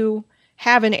as you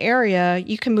have an area,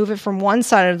 you can move it from one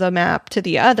side of the map to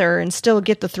the other and still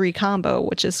get the 3 combo,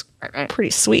 which is pretty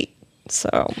sweet. So,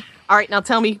 all right, now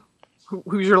tell me,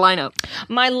 who's your lineup?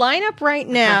 My lineup right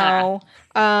now,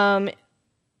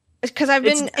 because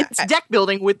it's deck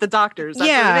building with the doctors. That's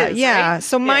what it is, right?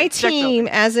 So my team,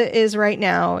 as it is right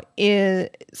now,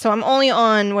 so I'm only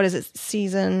on, what is it,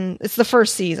 season? It's the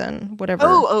first season, whatever.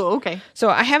 Oh, okay. So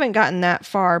I haven't gotten that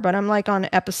far, but I'm like on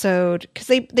episode, because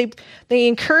they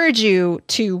encourage you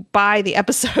to buy the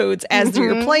episodes as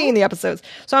you're playing the episodes.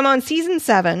 So I'm on season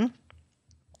 7.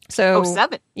 So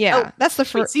 7. Yeah, that's the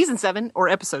first season 7 or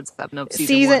episode 7 of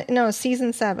season 1? No,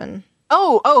 season 7.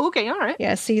 Oh, okay, all right.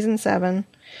 Yeah, season 7.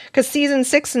 Because season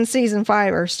 6 and season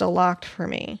 5 are still locked for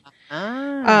me.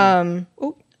 I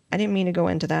didn't mean to go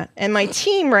into that. And my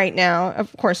team right now,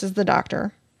 of course, is the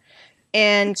doctor.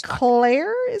 And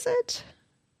Claire, is it?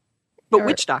 But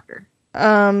which doctor?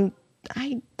 The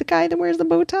guy that wears the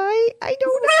bow tie? I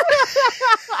don't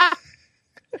know.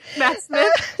 Matt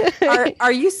Smith?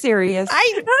 Are you serious?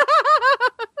 I don't know.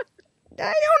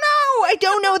 I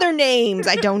don't know their names.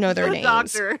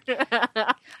 Doctor.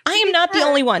 I am not the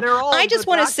only one. I just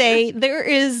want to say there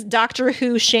is Doctor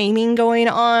Who shaming going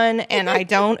on, and I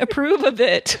don't approve of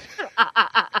it.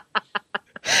 I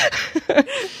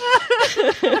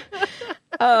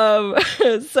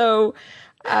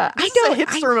don't.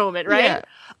 Hipster moment, right? Yeah.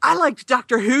 I liked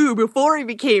Doctor Who before he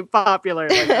became popular.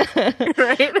 Right?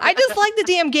 I just like the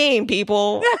damn game,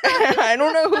 people. I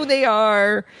don't know who they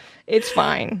are. It's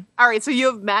fine. All right, so you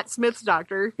have Matt Smith's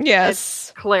doctor.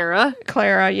 Yes. It's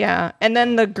Clara, yeah. And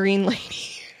then the green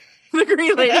lady. The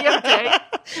green lady, okay.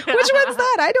 Which one's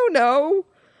that? I don't know.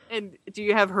 And do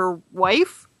you have her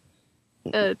wife,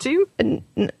 too?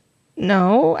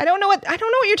 No. I don't know what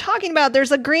you're talking about.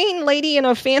 There's a green lady in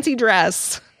a fancy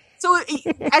dress. So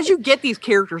as you get these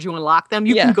characters, you unlock them.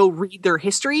 You can go read their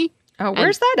history. Oh,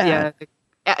 where's that at?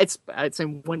 Yeah, it's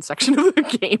in one section of the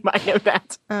game. I know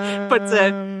that. But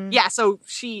yeah, so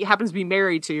she happens to be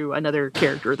married to another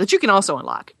character that you can also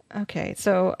unlock. Okay,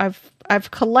 so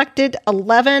I've collected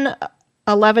 11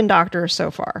 doctors so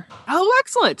far. Oh,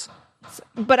 excellent.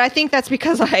 But I think that's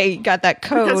because I got that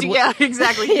code. Yeah,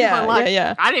 exactly.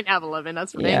 Yeah. I didn't have 11.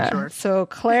 That's for damn sure. So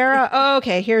Clara. Oh,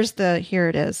 okay. Here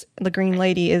it is. The green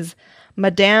lady is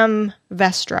Madame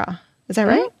Vestra. Is that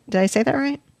right? Did I say that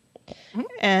right? Mm-hmm.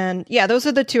 And yeah, those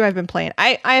are the two I've been playing.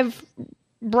 I've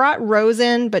brought Rose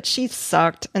in, but she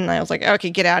sucked, and I was like,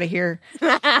 okay, get out of here.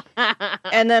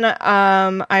 And then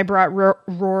I brought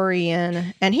Rory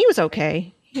in, and he was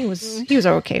okay. He was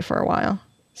okay for a while.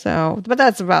 So, but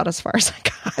that's about as far as I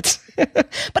got.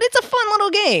 But it's a fun little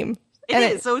game. It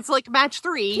is. So it's like match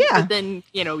 3. Yeah. But then,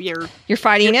 you're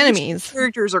fighting enemies.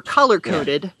 Characters are color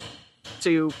coded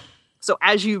so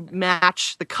as you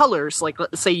match the colors, like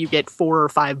let's say you get 4 or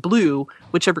 5 blue,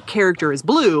 whichever character is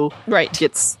blue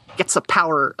gets a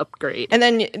power upgrade. And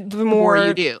then the more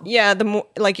you do. Yeah, the more,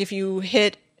 like if you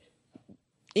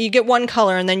get one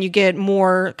color and then you get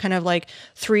more kind of like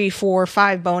 3, 4,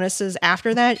 5 bonuses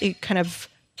after that, it kind of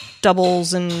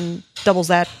doubles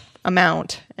that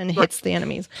amount and hits the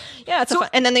enemies. Yeah, it's fun.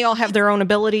 And then they all have their own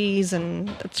abilities, and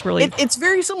it's really it's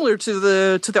very similar to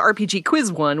the RPG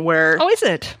quiz one where Oh, is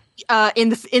it? In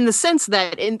the sense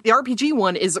that in the RPG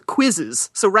one is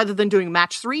quizzes. So rather than doing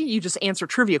match 3, you just answer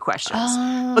trivia questions.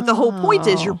 Oh. But the whole point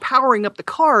is you're powering up the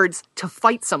cards to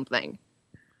fight something.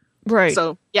 Right.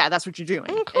 So yeah, that's what you're doing.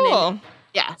 Oh, cool.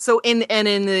 So in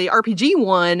the RPG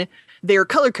one, they're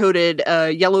color coded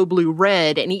yellow, blue,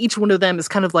 red, and each one of them is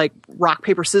kind of like rock,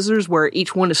 paper, scissors, where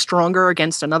each one is stronger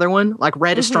against another one. Like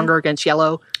red is stronger against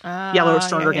yellow, yellow is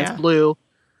stronger against blue.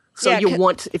 So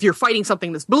if you're fighting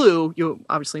something that's blue, you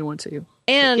obviously want to.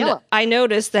 And I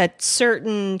noticed that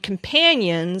certain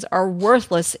companions are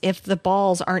worthless if the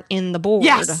balls aren't in the board.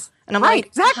 Yes. And I'm like,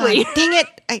 exactly. Oh, dang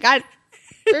it.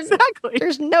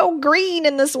 There's no green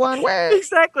in this one. Where?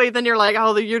 Exactly. Then you're like,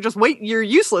 oh, you're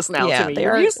useless now to me.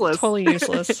 You're useless. Totally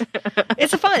useless.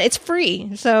 It's fun. It's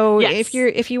free. So if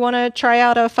you want to try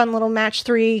out a fun little match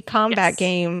 3 combat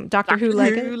game, Doctor Who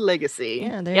Legacy.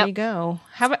 Yeah, there you go.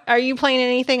 Are you playing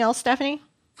anything else, Stephanie?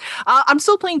 I'm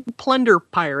still playing Plunder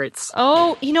Pirates.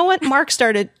 Oh, you know what? Mark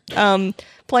started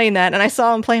playing that, and I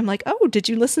saw him play. I'm like, oh, did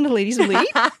you listen to Ladies of League?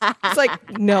 It's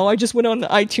like, no, I just went on the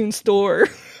iTunes store.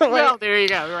 Well, there you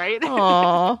go, right?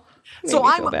 Aw. So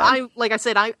I'm like I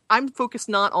said, I'm focused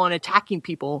not on attacking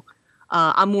people.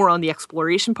 I'm more on the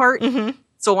exploration part. Mm-hmm.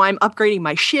 So I'm upgrading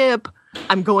my ship.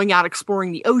 I'm going out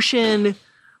exploring the ocean,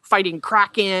 fighting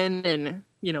Kraken, and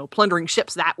plundering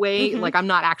ships that way. Mm-hmm. Like I'm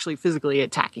not actually physically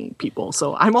attacking people.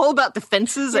 So I'm all about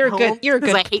defenses at home. You're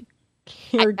good. I hate.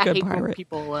 You're a I good hate pirate. when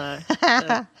people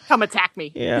come attack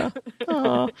me. Yeah.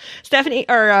 Stephanie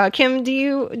or Kim, do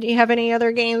you have any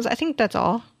other games? I think that's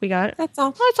all we got. That's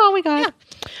all. That's all we got. Yeah.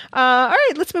 All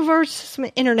right, let's move over to some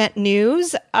internet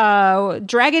news.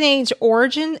 Dragon Age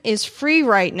Origin is free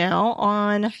right now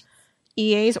on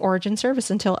EA's Origin service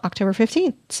until October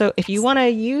 15th. So if you want to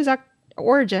use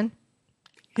Origin,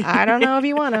 I don't know if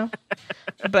you want to,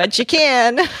 but you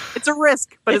can. It's a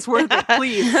risk, but it's worth it.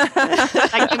 Please,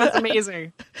 that game is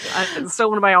amazing. It's still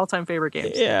one of my all-time favorite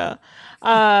games. Yeah.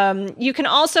 You can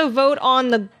also vote on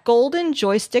the Golden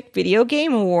Joystick Video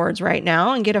Game Awards right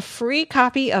now and get a free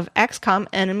copy of XCOM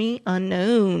Enemy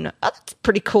Unknown. Oh, that's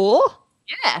pretty cool.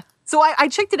 Yeah. So I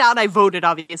checked it out. I voted,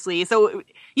 obviously. So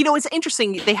it's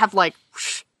interesting. They have like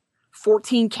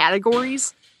 14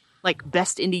 categories, like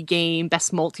best indie game,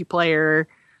 best multiplayer,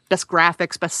 best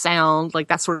graphics, best sound, like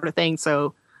that sort of thing.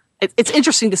 So it's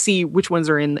interesting to see which ones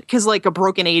are in, because like a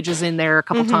Broken Age is in there a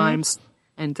couple times,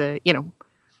 and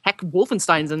heck,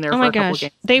 Wolfenstein's in there for a couple of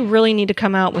games. They really need to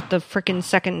come out with the freaking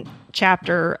second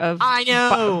chapter of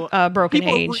Broken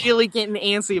Age. People are really getting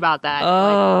antsy about that.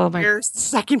 Oh, like, my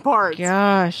second part.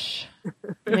 Gosh.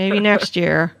 Maybe next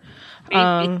year.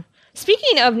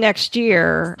 Speaking of next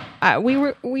year,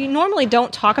 we normally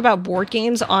don't talk about board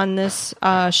games on this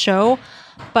show,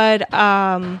 but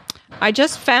I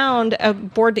just found a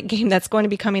board game that's going to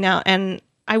be coming out, and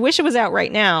I wish it was out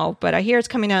right now, but I hear it's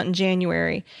coming out in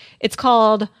January. It's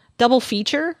called Double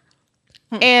Feature,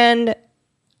 and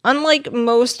unlike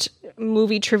most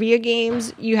movie trivia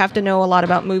games, you have to know a lot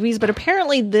about movies, but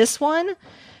apparently this one,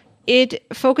 it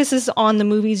focuses on the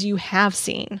movies you have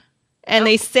seen, and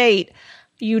they state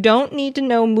you don't need to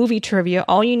know movie trivia.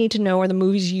 All you need to know are the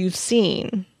movies you've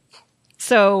seen.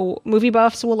 So movie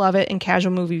buffs will love it, and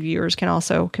casual movie viewers can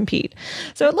also compete.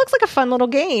 So it looks like a fun little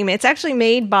game. It's actually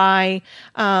made by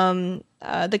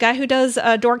the guy who does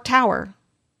Dork Tower,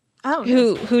 Oh,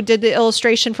 who did the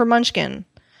illustration for Munchkin.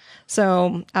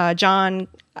 So John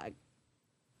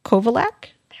Kovalek,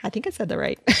 I think I said that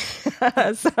right.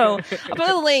 So I'll put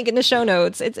a link in the show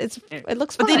notes. It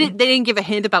looks fun. But they didn't give a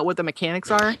hint about what the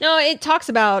mechanics are. No, it talks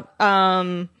about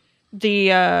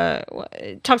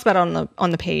it talks about it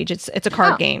on the page. It's a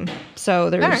card game. So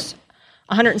there's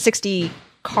 160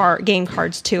 game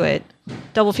cards to it.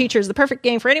 Double features the perfect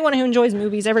game for anyone who enjoys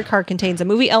movies. Every card contains a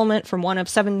movie element from one of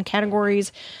 7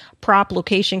 categories: prop,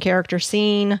 location, character,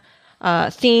 scene,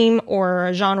 theme, or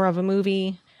a genre of a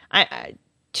movie.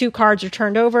 2 cards are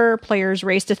turned over. Players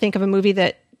race to think of a movie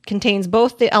that contains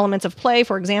both the elements of play.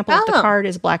 For example, if the card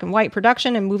is black and white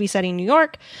production and movie setting New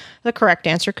York, the correct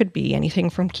answer could be anything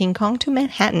from King Kong to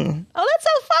Manhattan. Oh, that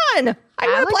sounds fun! I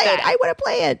want to play it. I want to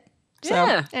play it.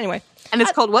 Yeah. So anyway, And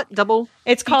it's called what?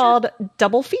 It's called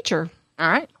Double Feature. All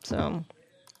right. So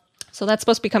that's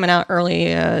supposed to be coming out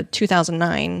early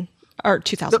 2009 or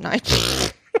 2009.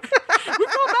 We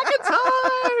go back in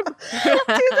time.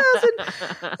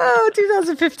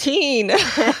 2015.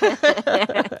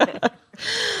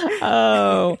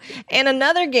 Oh, and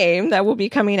another game that will be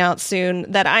coming out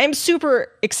soon that I'm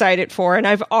super excited for, and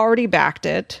I've already backed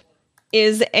it,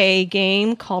 is a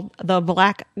game called The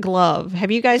Black Glove.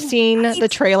 Have you guys seen the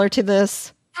trailer to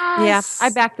this? Yeah, I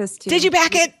backed this too. Did you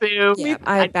back it? Yeah,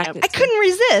 I backed it. I couldn't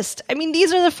resist. I mean,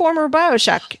 these are the former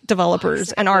BioShock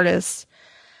developers and artists.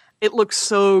 It looks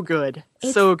so good.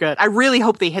 So good. I really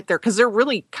hope they hit there because they're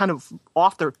really kind of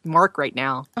off their mark right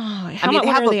now. Oh, I mean, they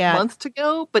have a month to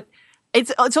go, but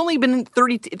it's only been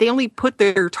 30. They only put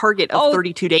their target of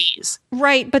 32 days.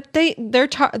 Right, but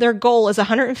their goal is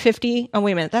 150. Oh,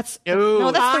 wait a minute. That's the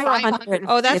wrong. 500.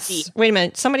 Oh, that's wait a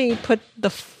minute. Somebody put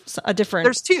a different.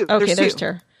 There's 2. Okay, there's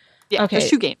 2. Yeah, okay. there's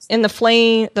 2 games. And the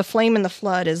flame and the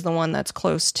flood is the one that's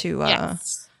close to.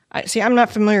 Yes. I'm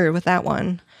not familiar with that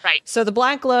one. Right. So the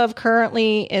Black Glove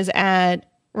currently is at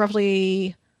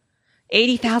roughly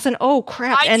 80,000. Oh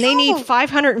crap! And they need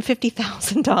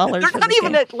 $550,000. They're not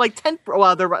even at like 10.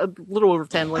 Well, they're a little over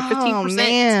 10, like 15%. Oh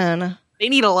man, they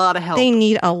need a lot of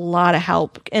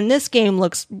help. And this game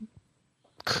looks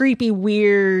creepy,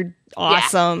 weird,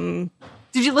 awesome. Yeah.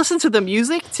 Did you listen to the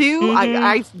music too? Mm-hmm.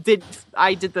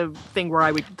 I did the thing where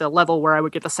I would get the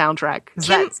soundtrack.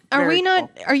 Kim, are we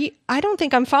not? Cool. Are you? I don't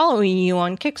think I'm following you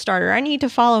on Kickstarter. I need to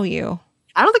follow you.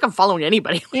 I don't think I'm following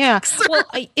anybody. Yeah. Well,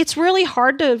 it's really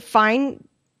hard to find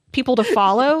people to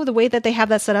follow the way that they have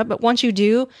that set up. But once you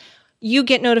do, you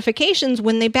get notifications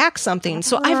when they back something.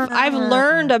 So I've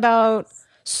learned about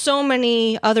so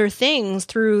many other things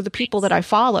through the people that I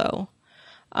follow.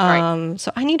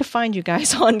 So I need to find you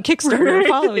guys on Kickstarter and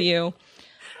follow you.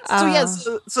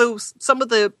 So some of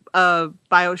the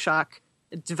BioShock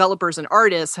developers and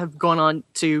artists have gone on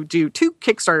to do 2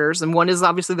 Kickstarters, and one is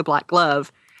obviously the Black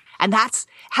Glove, and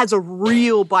has a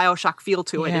real BioShock feel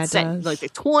to it. Yeah, it's set in like the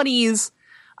 20s.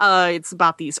 It's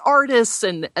about these artists,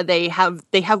 and they have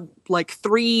like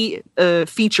 3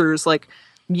 features, like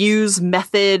muse,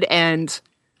 method, and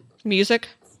music.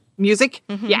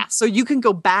 Mm-hmm. Yeah, so you can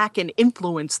go back and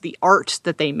influence the art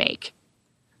that they make,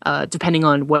 depending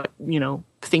on what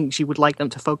things you would like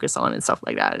them to focus on and stuff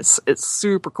like that. It's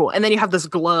super cool. And then you have this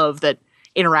glove that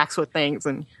interacts with things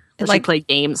and like play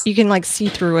games. You can like see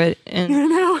through it. And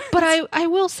but I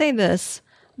will say this: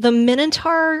 the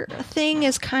Minotaur thing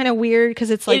is kind of weird because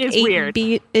it's like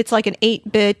 8-bit. It's like an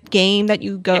 8-bit game that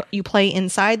you play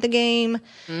inside the game,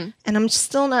 and I'm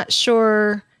still not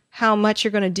sure how much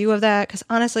you're going to do of that, because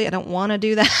honestly, I don't want to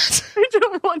do that. I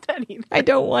don't want that either. I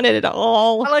don't want it at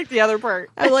all. I like the other part.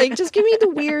 I like, just give me the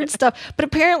weird stuff. But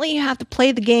apparently you have to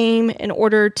play the game in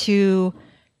order to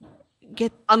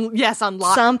get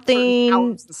unlock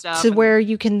something to where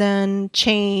you can then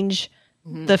change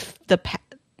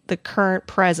the current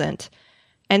present.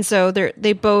 And so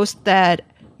they boast that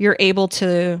you're able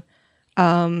to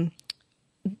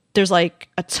there's like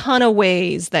a ton of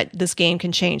ways that this game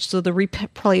can change. So the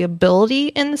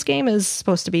replayability in this game is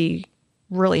supposed to be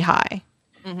really high.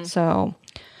 Mm-hmm. So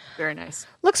very nice.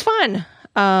 Looks fun.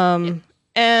 And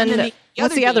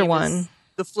what's the other one?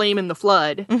 The Flame and the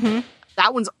Flood. Mm-hmm.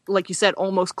 That one's, like you said,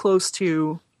 almost close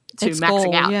to its maxing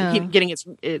goal, out, getting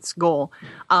its goal.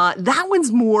 That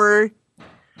one's more,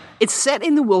 it's set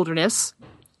in the wilderness,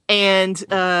 and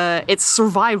it's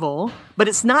survival, but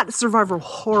it's not survival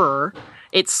horror.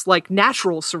 It's like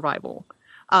natural survival.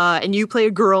 And you play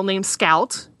a girl named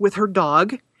Scout with her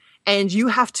dog, and you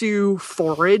have to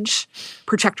forage,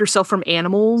 protect yourself from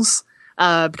animals,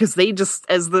 because they just,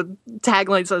 as the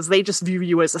tagline says, they just view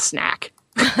you as a snack.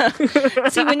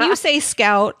 See, when you say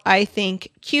scout, I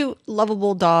think cute,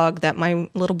 lovable dog that my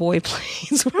little boy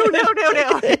plays with.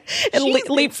 No. And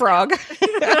leapfrog.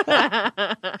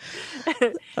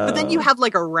 But then you have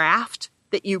like a raft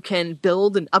that you can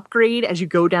build and upgrade as you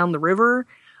go down the river.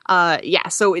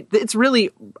 So it's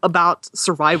really about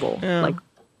survival, like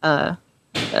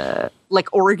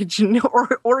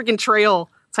Oregon Trail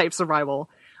type survival.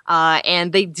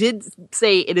 And they did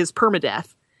say it is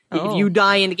permadeath. If you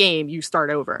die in the game, you start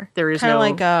over. There is Kinda no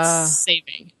like,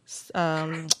 saving.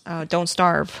 Don't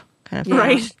starve kind of thing.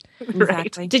 Right.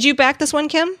 Exactly. Did you back this one,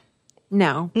 Kim?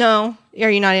 No. No. Are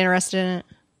you not interested in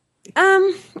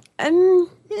it?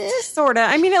 Sort of.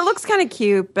 I mean, it looks kind of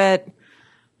cute, but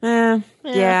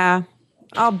yeah.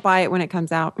 I'll buy it when it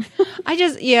comes out.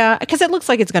 Because it looks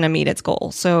like it's going to meet its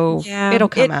goal. So it'll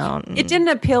come out. It didn't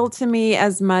appeal to me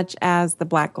as much as the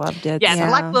Black Glove did. Yeah, the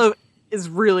Black Glove is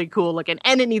really cool looking,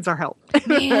 and it needs our help.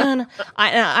 Man,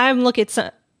 I'm looking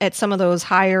at some of those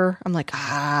higher. I'm like,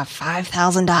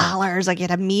 $5,000. I get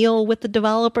a meal with the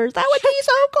developers. That would be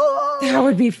so cool. That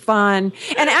would be fun.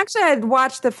 And actually, I'd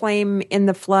watched The Flame in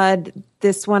the Flood.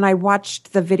 This one, I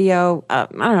watched the video, I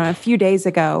don't know, a few days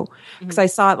ago because I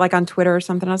saw it like on Twitter or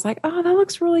something. I was like, oh, that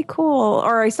looks really cool.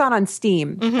 Or I saw it on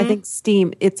Steam. I think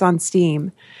it's on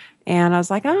Steam. And I was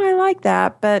like, oh, I like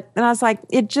that. But then I was like,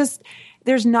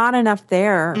 there's not enough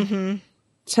there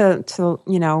to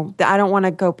I don't want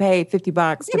to go pay $50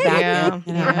 to back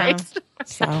it. Right.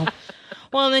 So,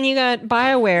 well, and then you got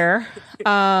BioWare.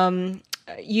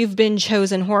 You've been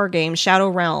chosen horror game, Shadow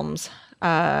Realms.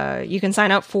 You can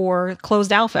sign up for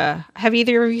closed alpha. Have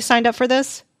either of you signed up for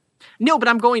this? No, but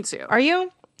I'm going to. Are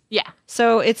you? Yeah.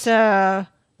 So it's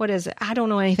what is it? I don't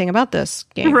know anything about this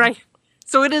game. Right.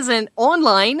 So it is an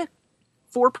online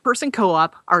 4-person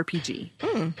co-op RPG.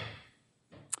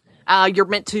 You're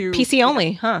meant to PC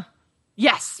only, huh?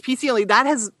 Yes, PC only. That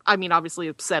has, obviously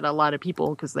upset a lot of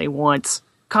people because they want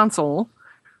console.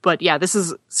 But yeah, this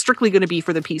is strictly going to be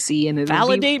for the PC, and it'll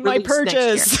validate be my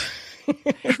purchase.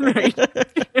 Right.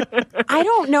 I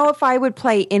don't know if I would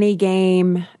play any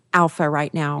game alpha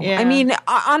right now. Yeah. I mean,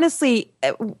 honestly,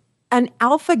 an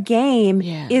alpha game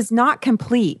is not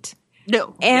complete.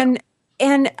 No. And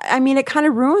I mean, it kind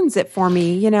of ruins it for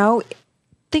me,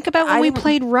 Think about when we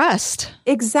played Rust.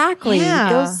 Exactly.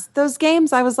 Yeah. Those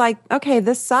games, I was like, okay,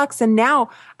 this sucks. And now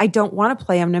I don't want to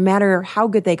play them no matter how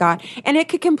good they got. And it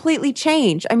could completely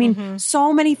change. I mean,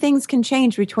 so many things can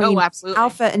change between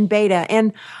alpha and beta.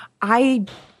 And I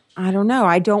don't know.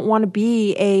 I don't want to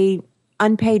be a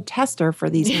unpaid tester for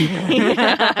these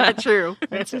people. True.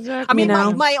 That's exactly.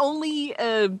 My only,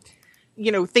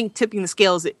 thing tipping the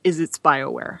scales is it's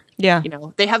BioWare. Yeah.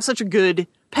 They have such a good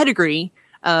pedigree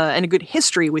and a good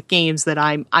history with games that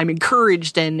I'm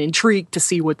encouraged and intrigued to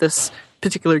see what this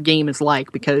particular game is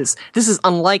like, because this is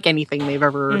unlike anything they've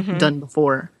ever done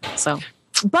before. So,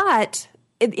 but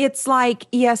it's like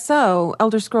ESO,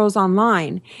 Elder Scrolls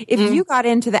Online. If you got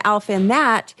into the alpha in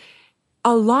that,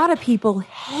 a lot of people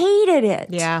hated it.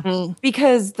 Yeah.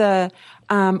 Because the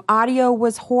audio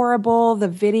was horrible, the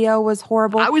video was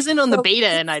horrible. I was in on the beta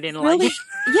and I didn't like it.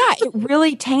 Yeah, it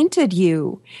really tainted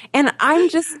you. And I'm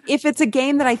just, if it's a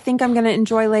game that I think I'm going to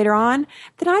enjoy later on,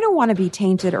 then I don't want to be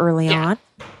tainted early on.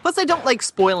 Plus, I don't like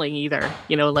spoiling either.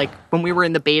 Like when we were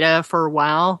in the beta for a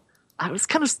while, I was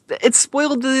it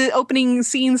spoiled the opening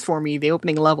scenes for me, the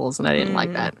opening levels, and I didn't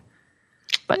like that.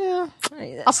 But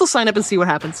I'll still sign up and see what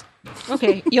happens.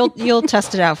 Okay, you'll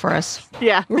test it out for us.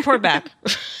 Yeah. Report back.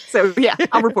 So yeah,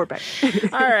 I'll report back.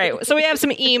 All right. So we have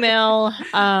some email.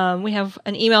 We have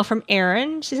an email from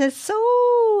Erin. She says, "So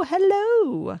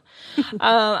hello.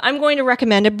 I'm going to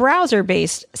recommend a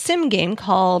browser-based sim game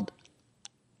called,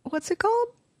 what's it called?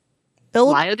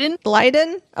 Lioden?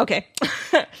 Lioden? Okay.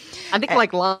 I think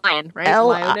like lion, right?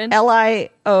 Lioden.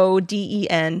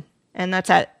 Lioden. And that's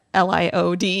at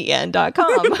lioden.com.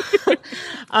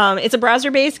 It's a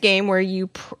browser-based game where you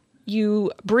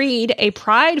breed a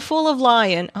pride full of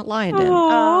lions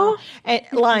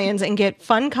and get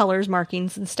fun colors,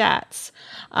 markings, and stats.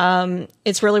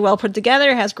 It's really well put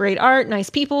together, has great art, nice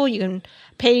people. You can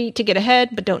pay to get ahead,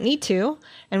 but don't need to.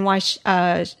 And why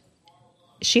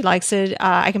she likes it.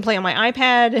 I can play on my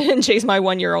iPad and chase my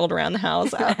 1-year-old around the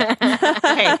house.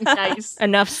 Hey, nice.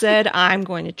 Enough said. I'm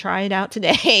going to try it out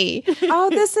today. Oh,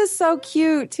 this is so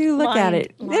cute too. Look at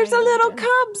it. There's a little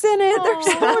cubs in it. They're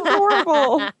so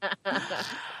adorable.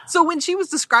 So when she was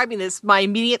describing this, my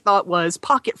immediate thought was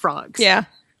Pocket Frogs. Yeah.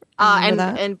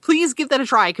 And please give that a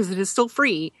try because it is still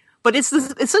free. But it's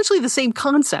essentially the same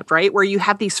concept, right? Where you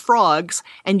have these frogs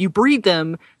and you breed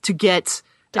them to get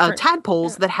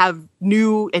tadpoles that have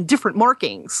new and different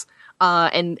markings.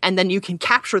 and then you can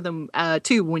capture them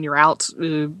too when you're out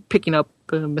picking up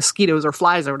mosquitoes or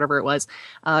flies or whatever it was.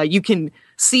 You can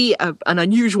see an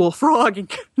unusual frog and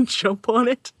jump on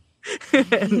it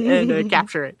and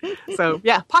capture it. So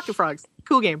yeah, Pocket Frogs,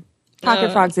 cool game.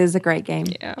 Pocket Frogs is a great game.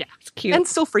 Yeah, it's cute. And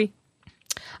still free.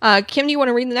 Kim, do you want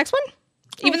to read the next one?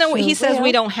 Even though he says will.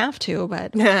 we don't have to,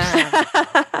 but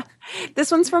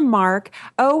This one's from Mark.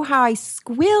 Oh, how I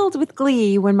squealed with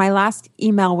glee when my last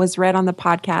email was read on the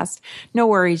podcast. No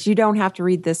worries, you don't have to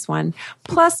read this one.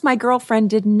 Plus, my girlfriend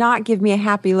did not give me a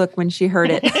happy look when she heard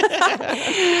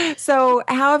it. So,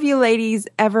 how have you ladies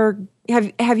ever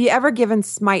have you ever given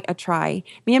Smite a try?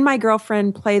 Me and my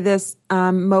girlfriend play this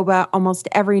MOBA almost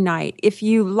every night. If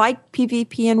you like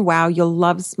PvP and WoW, you'll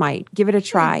love Smite. Give it a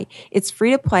try. It's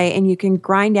free to play, and you can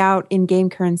grind out in-game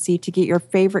currency to get your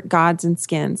favorite gods and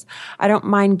skins. I don't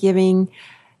mind giving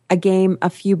a game a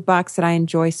few bucks that I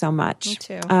enjoy so much. Me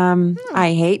too.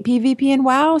 I hate PvP and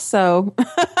WoW, so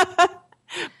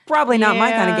probably not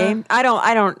my kind of game. I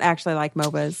don't actually like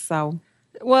MOBAs, so.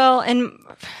 Well, and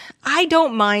I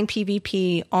don't mind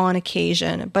PvP on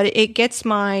occasion, but it gets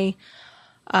my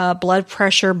blood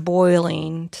pressure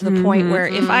boiling to the point where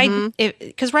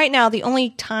because right now the only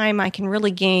time I can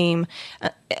really game,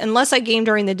 unless I game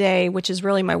during the day, which is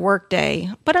really my work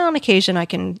day, but on occasion I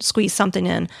can squeeze something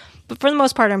in. But for the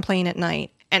most part, I'm playing at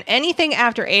night, and anything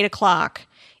after 8 o'clock,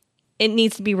 it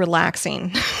needs to be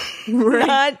relaxing.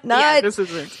 not This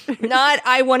isn't. not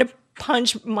I want to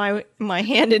punch my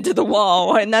hand into the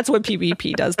wall, and that's what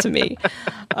PvP does to me.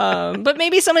 But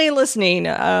maybe somebody listening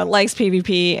likes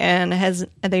PvP and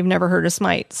they've never heard of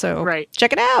Smite, so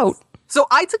check it out. So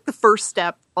I took the first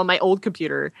step on my old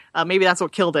computer. Maybe that's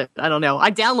what killed it. I don't know. I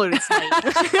downloaded Smite.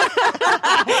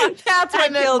 That's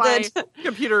what killed my it.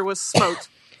 computer was smote,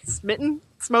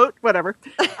 whatever.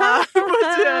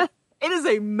 But, it is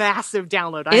a massive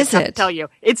download. I have to tell you,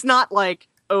 it's not like,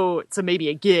 oh, it's maybe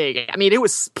a gig. I mean, it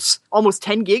was almost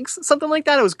 10 gigs, something like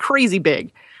that. It was crazy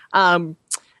big. And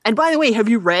by the way, have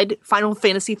you read Final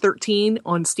Fantasy 13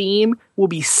 on Steam will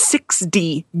be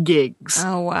 60 gigs to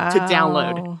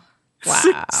download.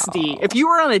 Wow. 60. If you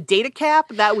were on a data cap,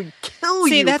 that would kill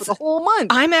you for the whole month.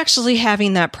 I'm actually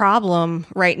having that problem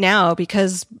right now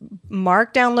because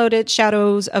Mark downloaded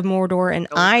Shadows of Mordor and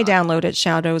I downloaded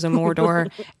Shadows of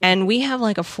Mordor, and we have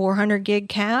like a 400 gig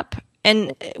cap.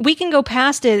 And we can go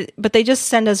past it, but they just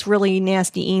send us really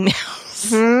nasty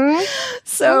emails.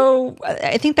 So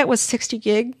I think that was 60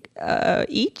 gig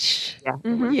each. Yeah.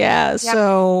 Yeah.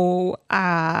 So,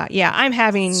 I'm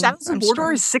having... Shadows of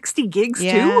Mordor is 60 gigs too?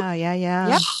 Yeah.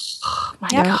 Yep. Oh my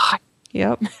God.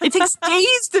 Yep. It takes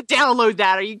days to download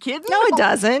that. Are you kidding? No, it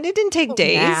doesn't. It didn't take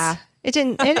days. Yeah. It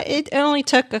didn't. It only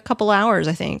took a couple hours,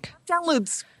 I think.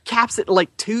 Downloads caps at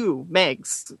like 2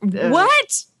 megs.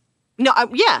 What? No,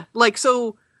 yeah. Like,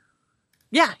 so,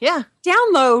 yeah.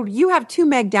 Download. You have 2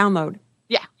 meg download.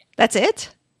 Yeah. That's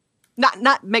it?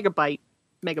 Not megabyte,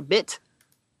 megabit.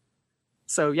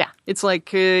 So, yeah. It's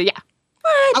like, yeah.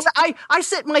 What? I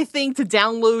set my thing to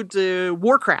download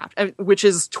Warcraft, which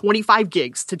is 25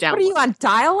 gigs to download. What are you on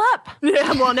dial-up?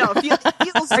 Yeah, well, no. Are you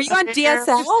on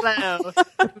DSL? Slow.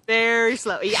 Very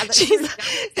slow. Yeah,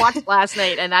 watched it last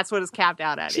night, and that's what it's capped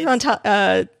out at. She's on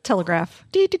Telegraph.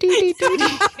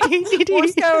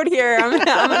 Morse code here. I'm going to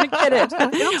get it.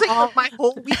 It'll take like my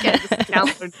whole weekend to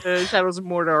download Shadows of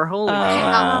Mordor. Holy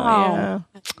cow.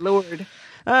 Yeah. Lord.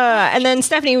 And then,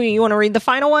 Stephanie, you want to read the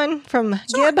final one from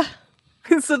Gib?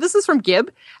 So this is from Gib.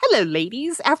 Hello,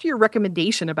 ladies. After your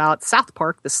recommendation about South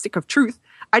Park, The Stick of Truth,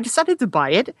 I decided to buy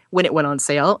it when it went on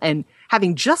sale, and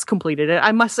having just completed it,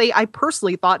 I must say I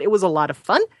personally thought it was a lot of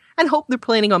fun and hope they're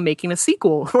planning on making a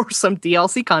sequel or some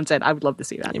DLC content. I would love to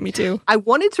see that. Yeah, me too. I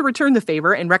wanted to return the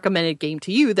favor and recommend a game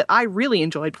to you that I really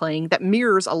enjoyed playing that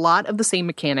mirrors a lot of the same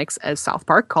mechanics as South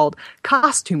Park, called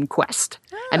Costume Quest.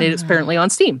 And it is apparently on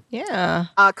Steam. Yeah.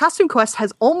 Costume Quest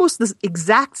has almost the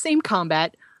exact same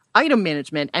combat, item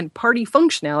management, and party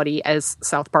functionality as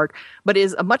South Park, but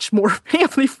is a much more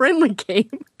family-friendly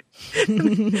game.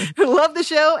 Love the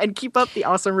show and keep up the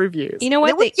awesome reviews. You know what?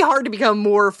 It would be hard to become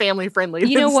more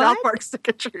family-friendly than South Park Stick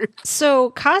of Truth. So,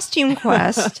 Costume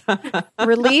Quest,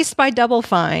 released by Double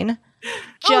Fine.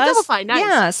 Double Fine, nice.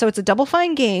 Yeah, so it's a Double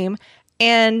Fine game,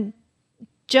 and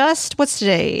just, what's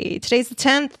today? Today's the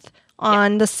 10th.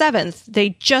 On the 7th, they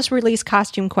just released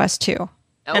Costume Quest 2.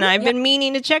 And I've been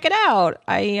meaning to check it out.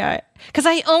 Because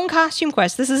I own Costume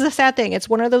Quest. This is a sad thing. It's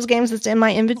one of those games that's in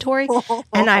my inventory,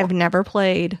 and I've never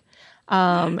played.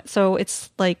 So it's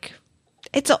like,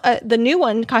 it's the new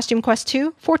one, Costume Quest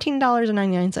 2,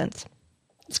 $14.99.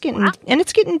 It's getting, and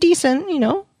it's getting decent, you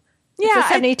know. Yeah, it's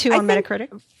a 72 on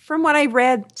Metacritic. from what I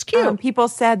read, It's cute. People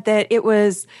said that it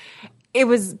was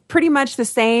pretty much the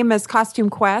same as Costume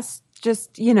Quest,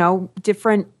 just,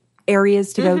 different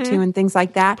areas to go to and things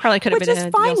like that. Probably could have which been is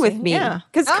a fine DLC. with me Yeah.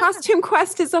 because Costume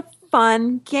Quest is a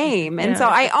fun game. And Yeah. so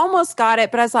I almost got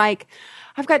it, but I was like,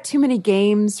 I've got too many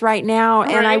games right now,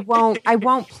 and I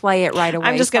won't play it right away.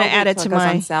 I'm just going to So I'll add wait it till to goes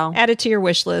on sale. add it to your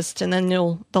wish list, and then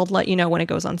they'll let you know when it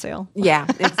goes on sale. Yeah,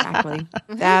 exactly.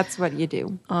 That's what you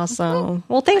do. Awesome.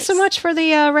 Well, thanks so much for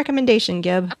the recommendation,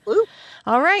 Gib. Absolutely.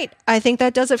 All right. I think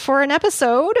that does it for an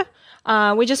episode.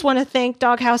 We just want to thank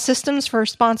Doghouse Systems for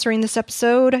sponsoring this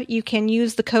episode. You can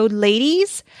use the code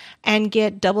LADIES and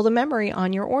get double the memory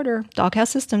on your order. Doghouse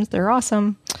Systems, they're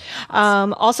awesome.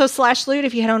 Also, Slashloot,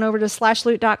 if you head on over to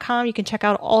slashloot.com, you can check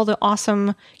out all the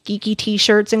awesome geeky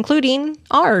t-shirts, including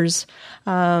ours.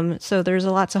 So there's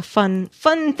lots of fun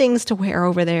things to wear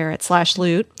over there at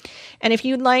Slashloot. And if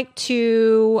you'd like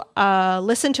to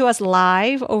listen to us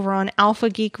live over on Alpha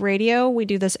Geek Radio, we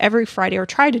do this every Friday, or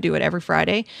try to do it every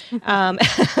Friday,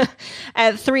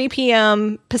 at 3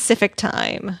 p.m. Pacific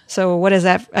time. So what is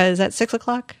that? Is that 6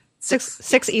 o'clock?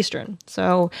 6 Eastern.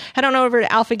 So head on over to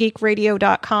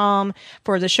alphageekradio.com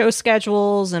for the show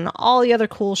schedules and all the other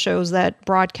cool shows that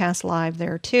broadcast live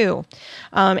there too.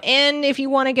 And if you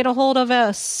want to get a hold of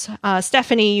us,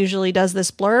 Stephanie usually does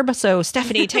this blurb. So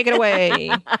Stephanie, take it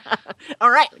away. All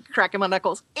right, cracking my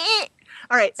knuckles.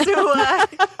 All right, so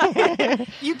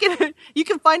you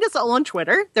can find us all on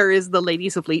Twitter. There is the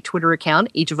Ladies of Leet Twitter account.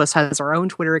 Each of us has our own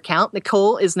Twitter account.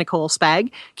 Nicole is Nicole Spag.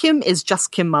 Kim is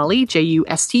Just Kim Molly,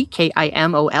 JustKimOlly.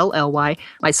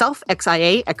 Myself,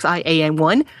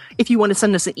 XIAXIAN1. If you want to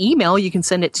send us an email, you can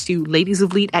send it to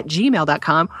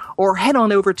ladiesofleet@gmail.com or head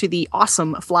on over to the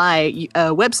awesome Fly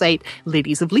website,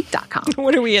 ladiesofleet.com.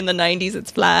 What are we in the 90s?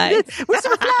 It's Fly. We're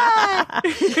so Fly!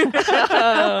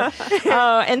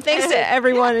 And thanks to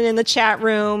everyone in the chat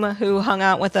room who hung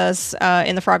out with us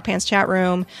in the Frog Pants chat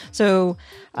room. So,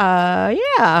 we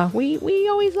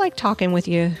always like talking with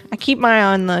you. I keep my eye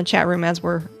on the chat room as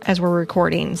we're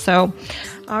recording. So,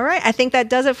 all right, I think that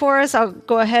does it for us. I'll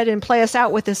go ahead and play us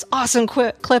out with this awesome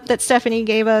clip that Stephanie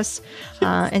gave us.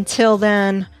 Until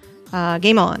then,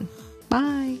 game on.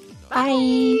 Bye.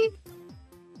 Bye.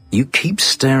 You keep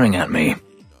staring at me.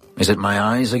 Is it my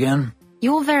eyes again?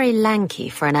 You're very lanky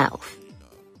for an elf.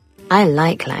 I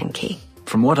like lanky.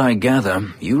 From what I gather,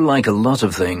 you like a lot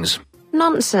of things.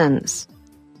 Nonsense.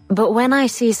 But when I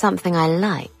see something I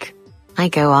like, I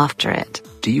go after it.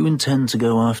 Do you intend to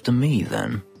go after me,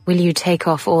 then? Will you take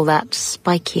off all that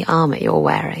spiky armor you're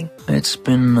wearing? It's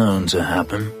been known to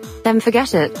happen. Then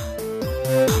forget it.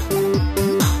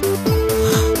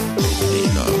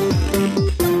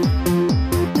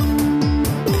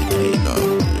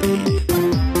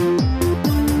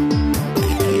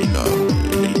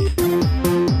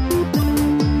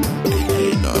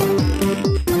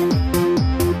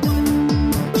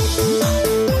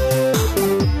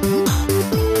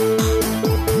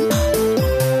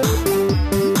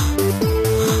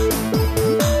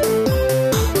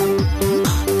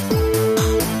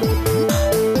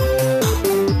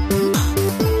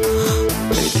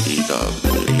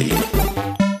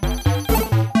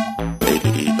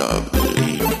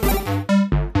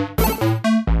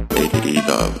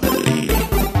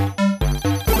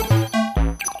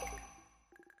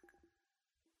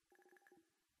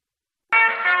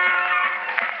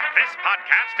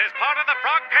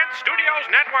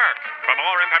 For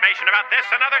more information about this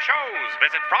and other shows,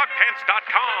 visit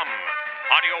frogpants.com.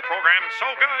 Audio program so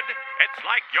good, it's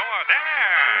like you're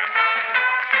there.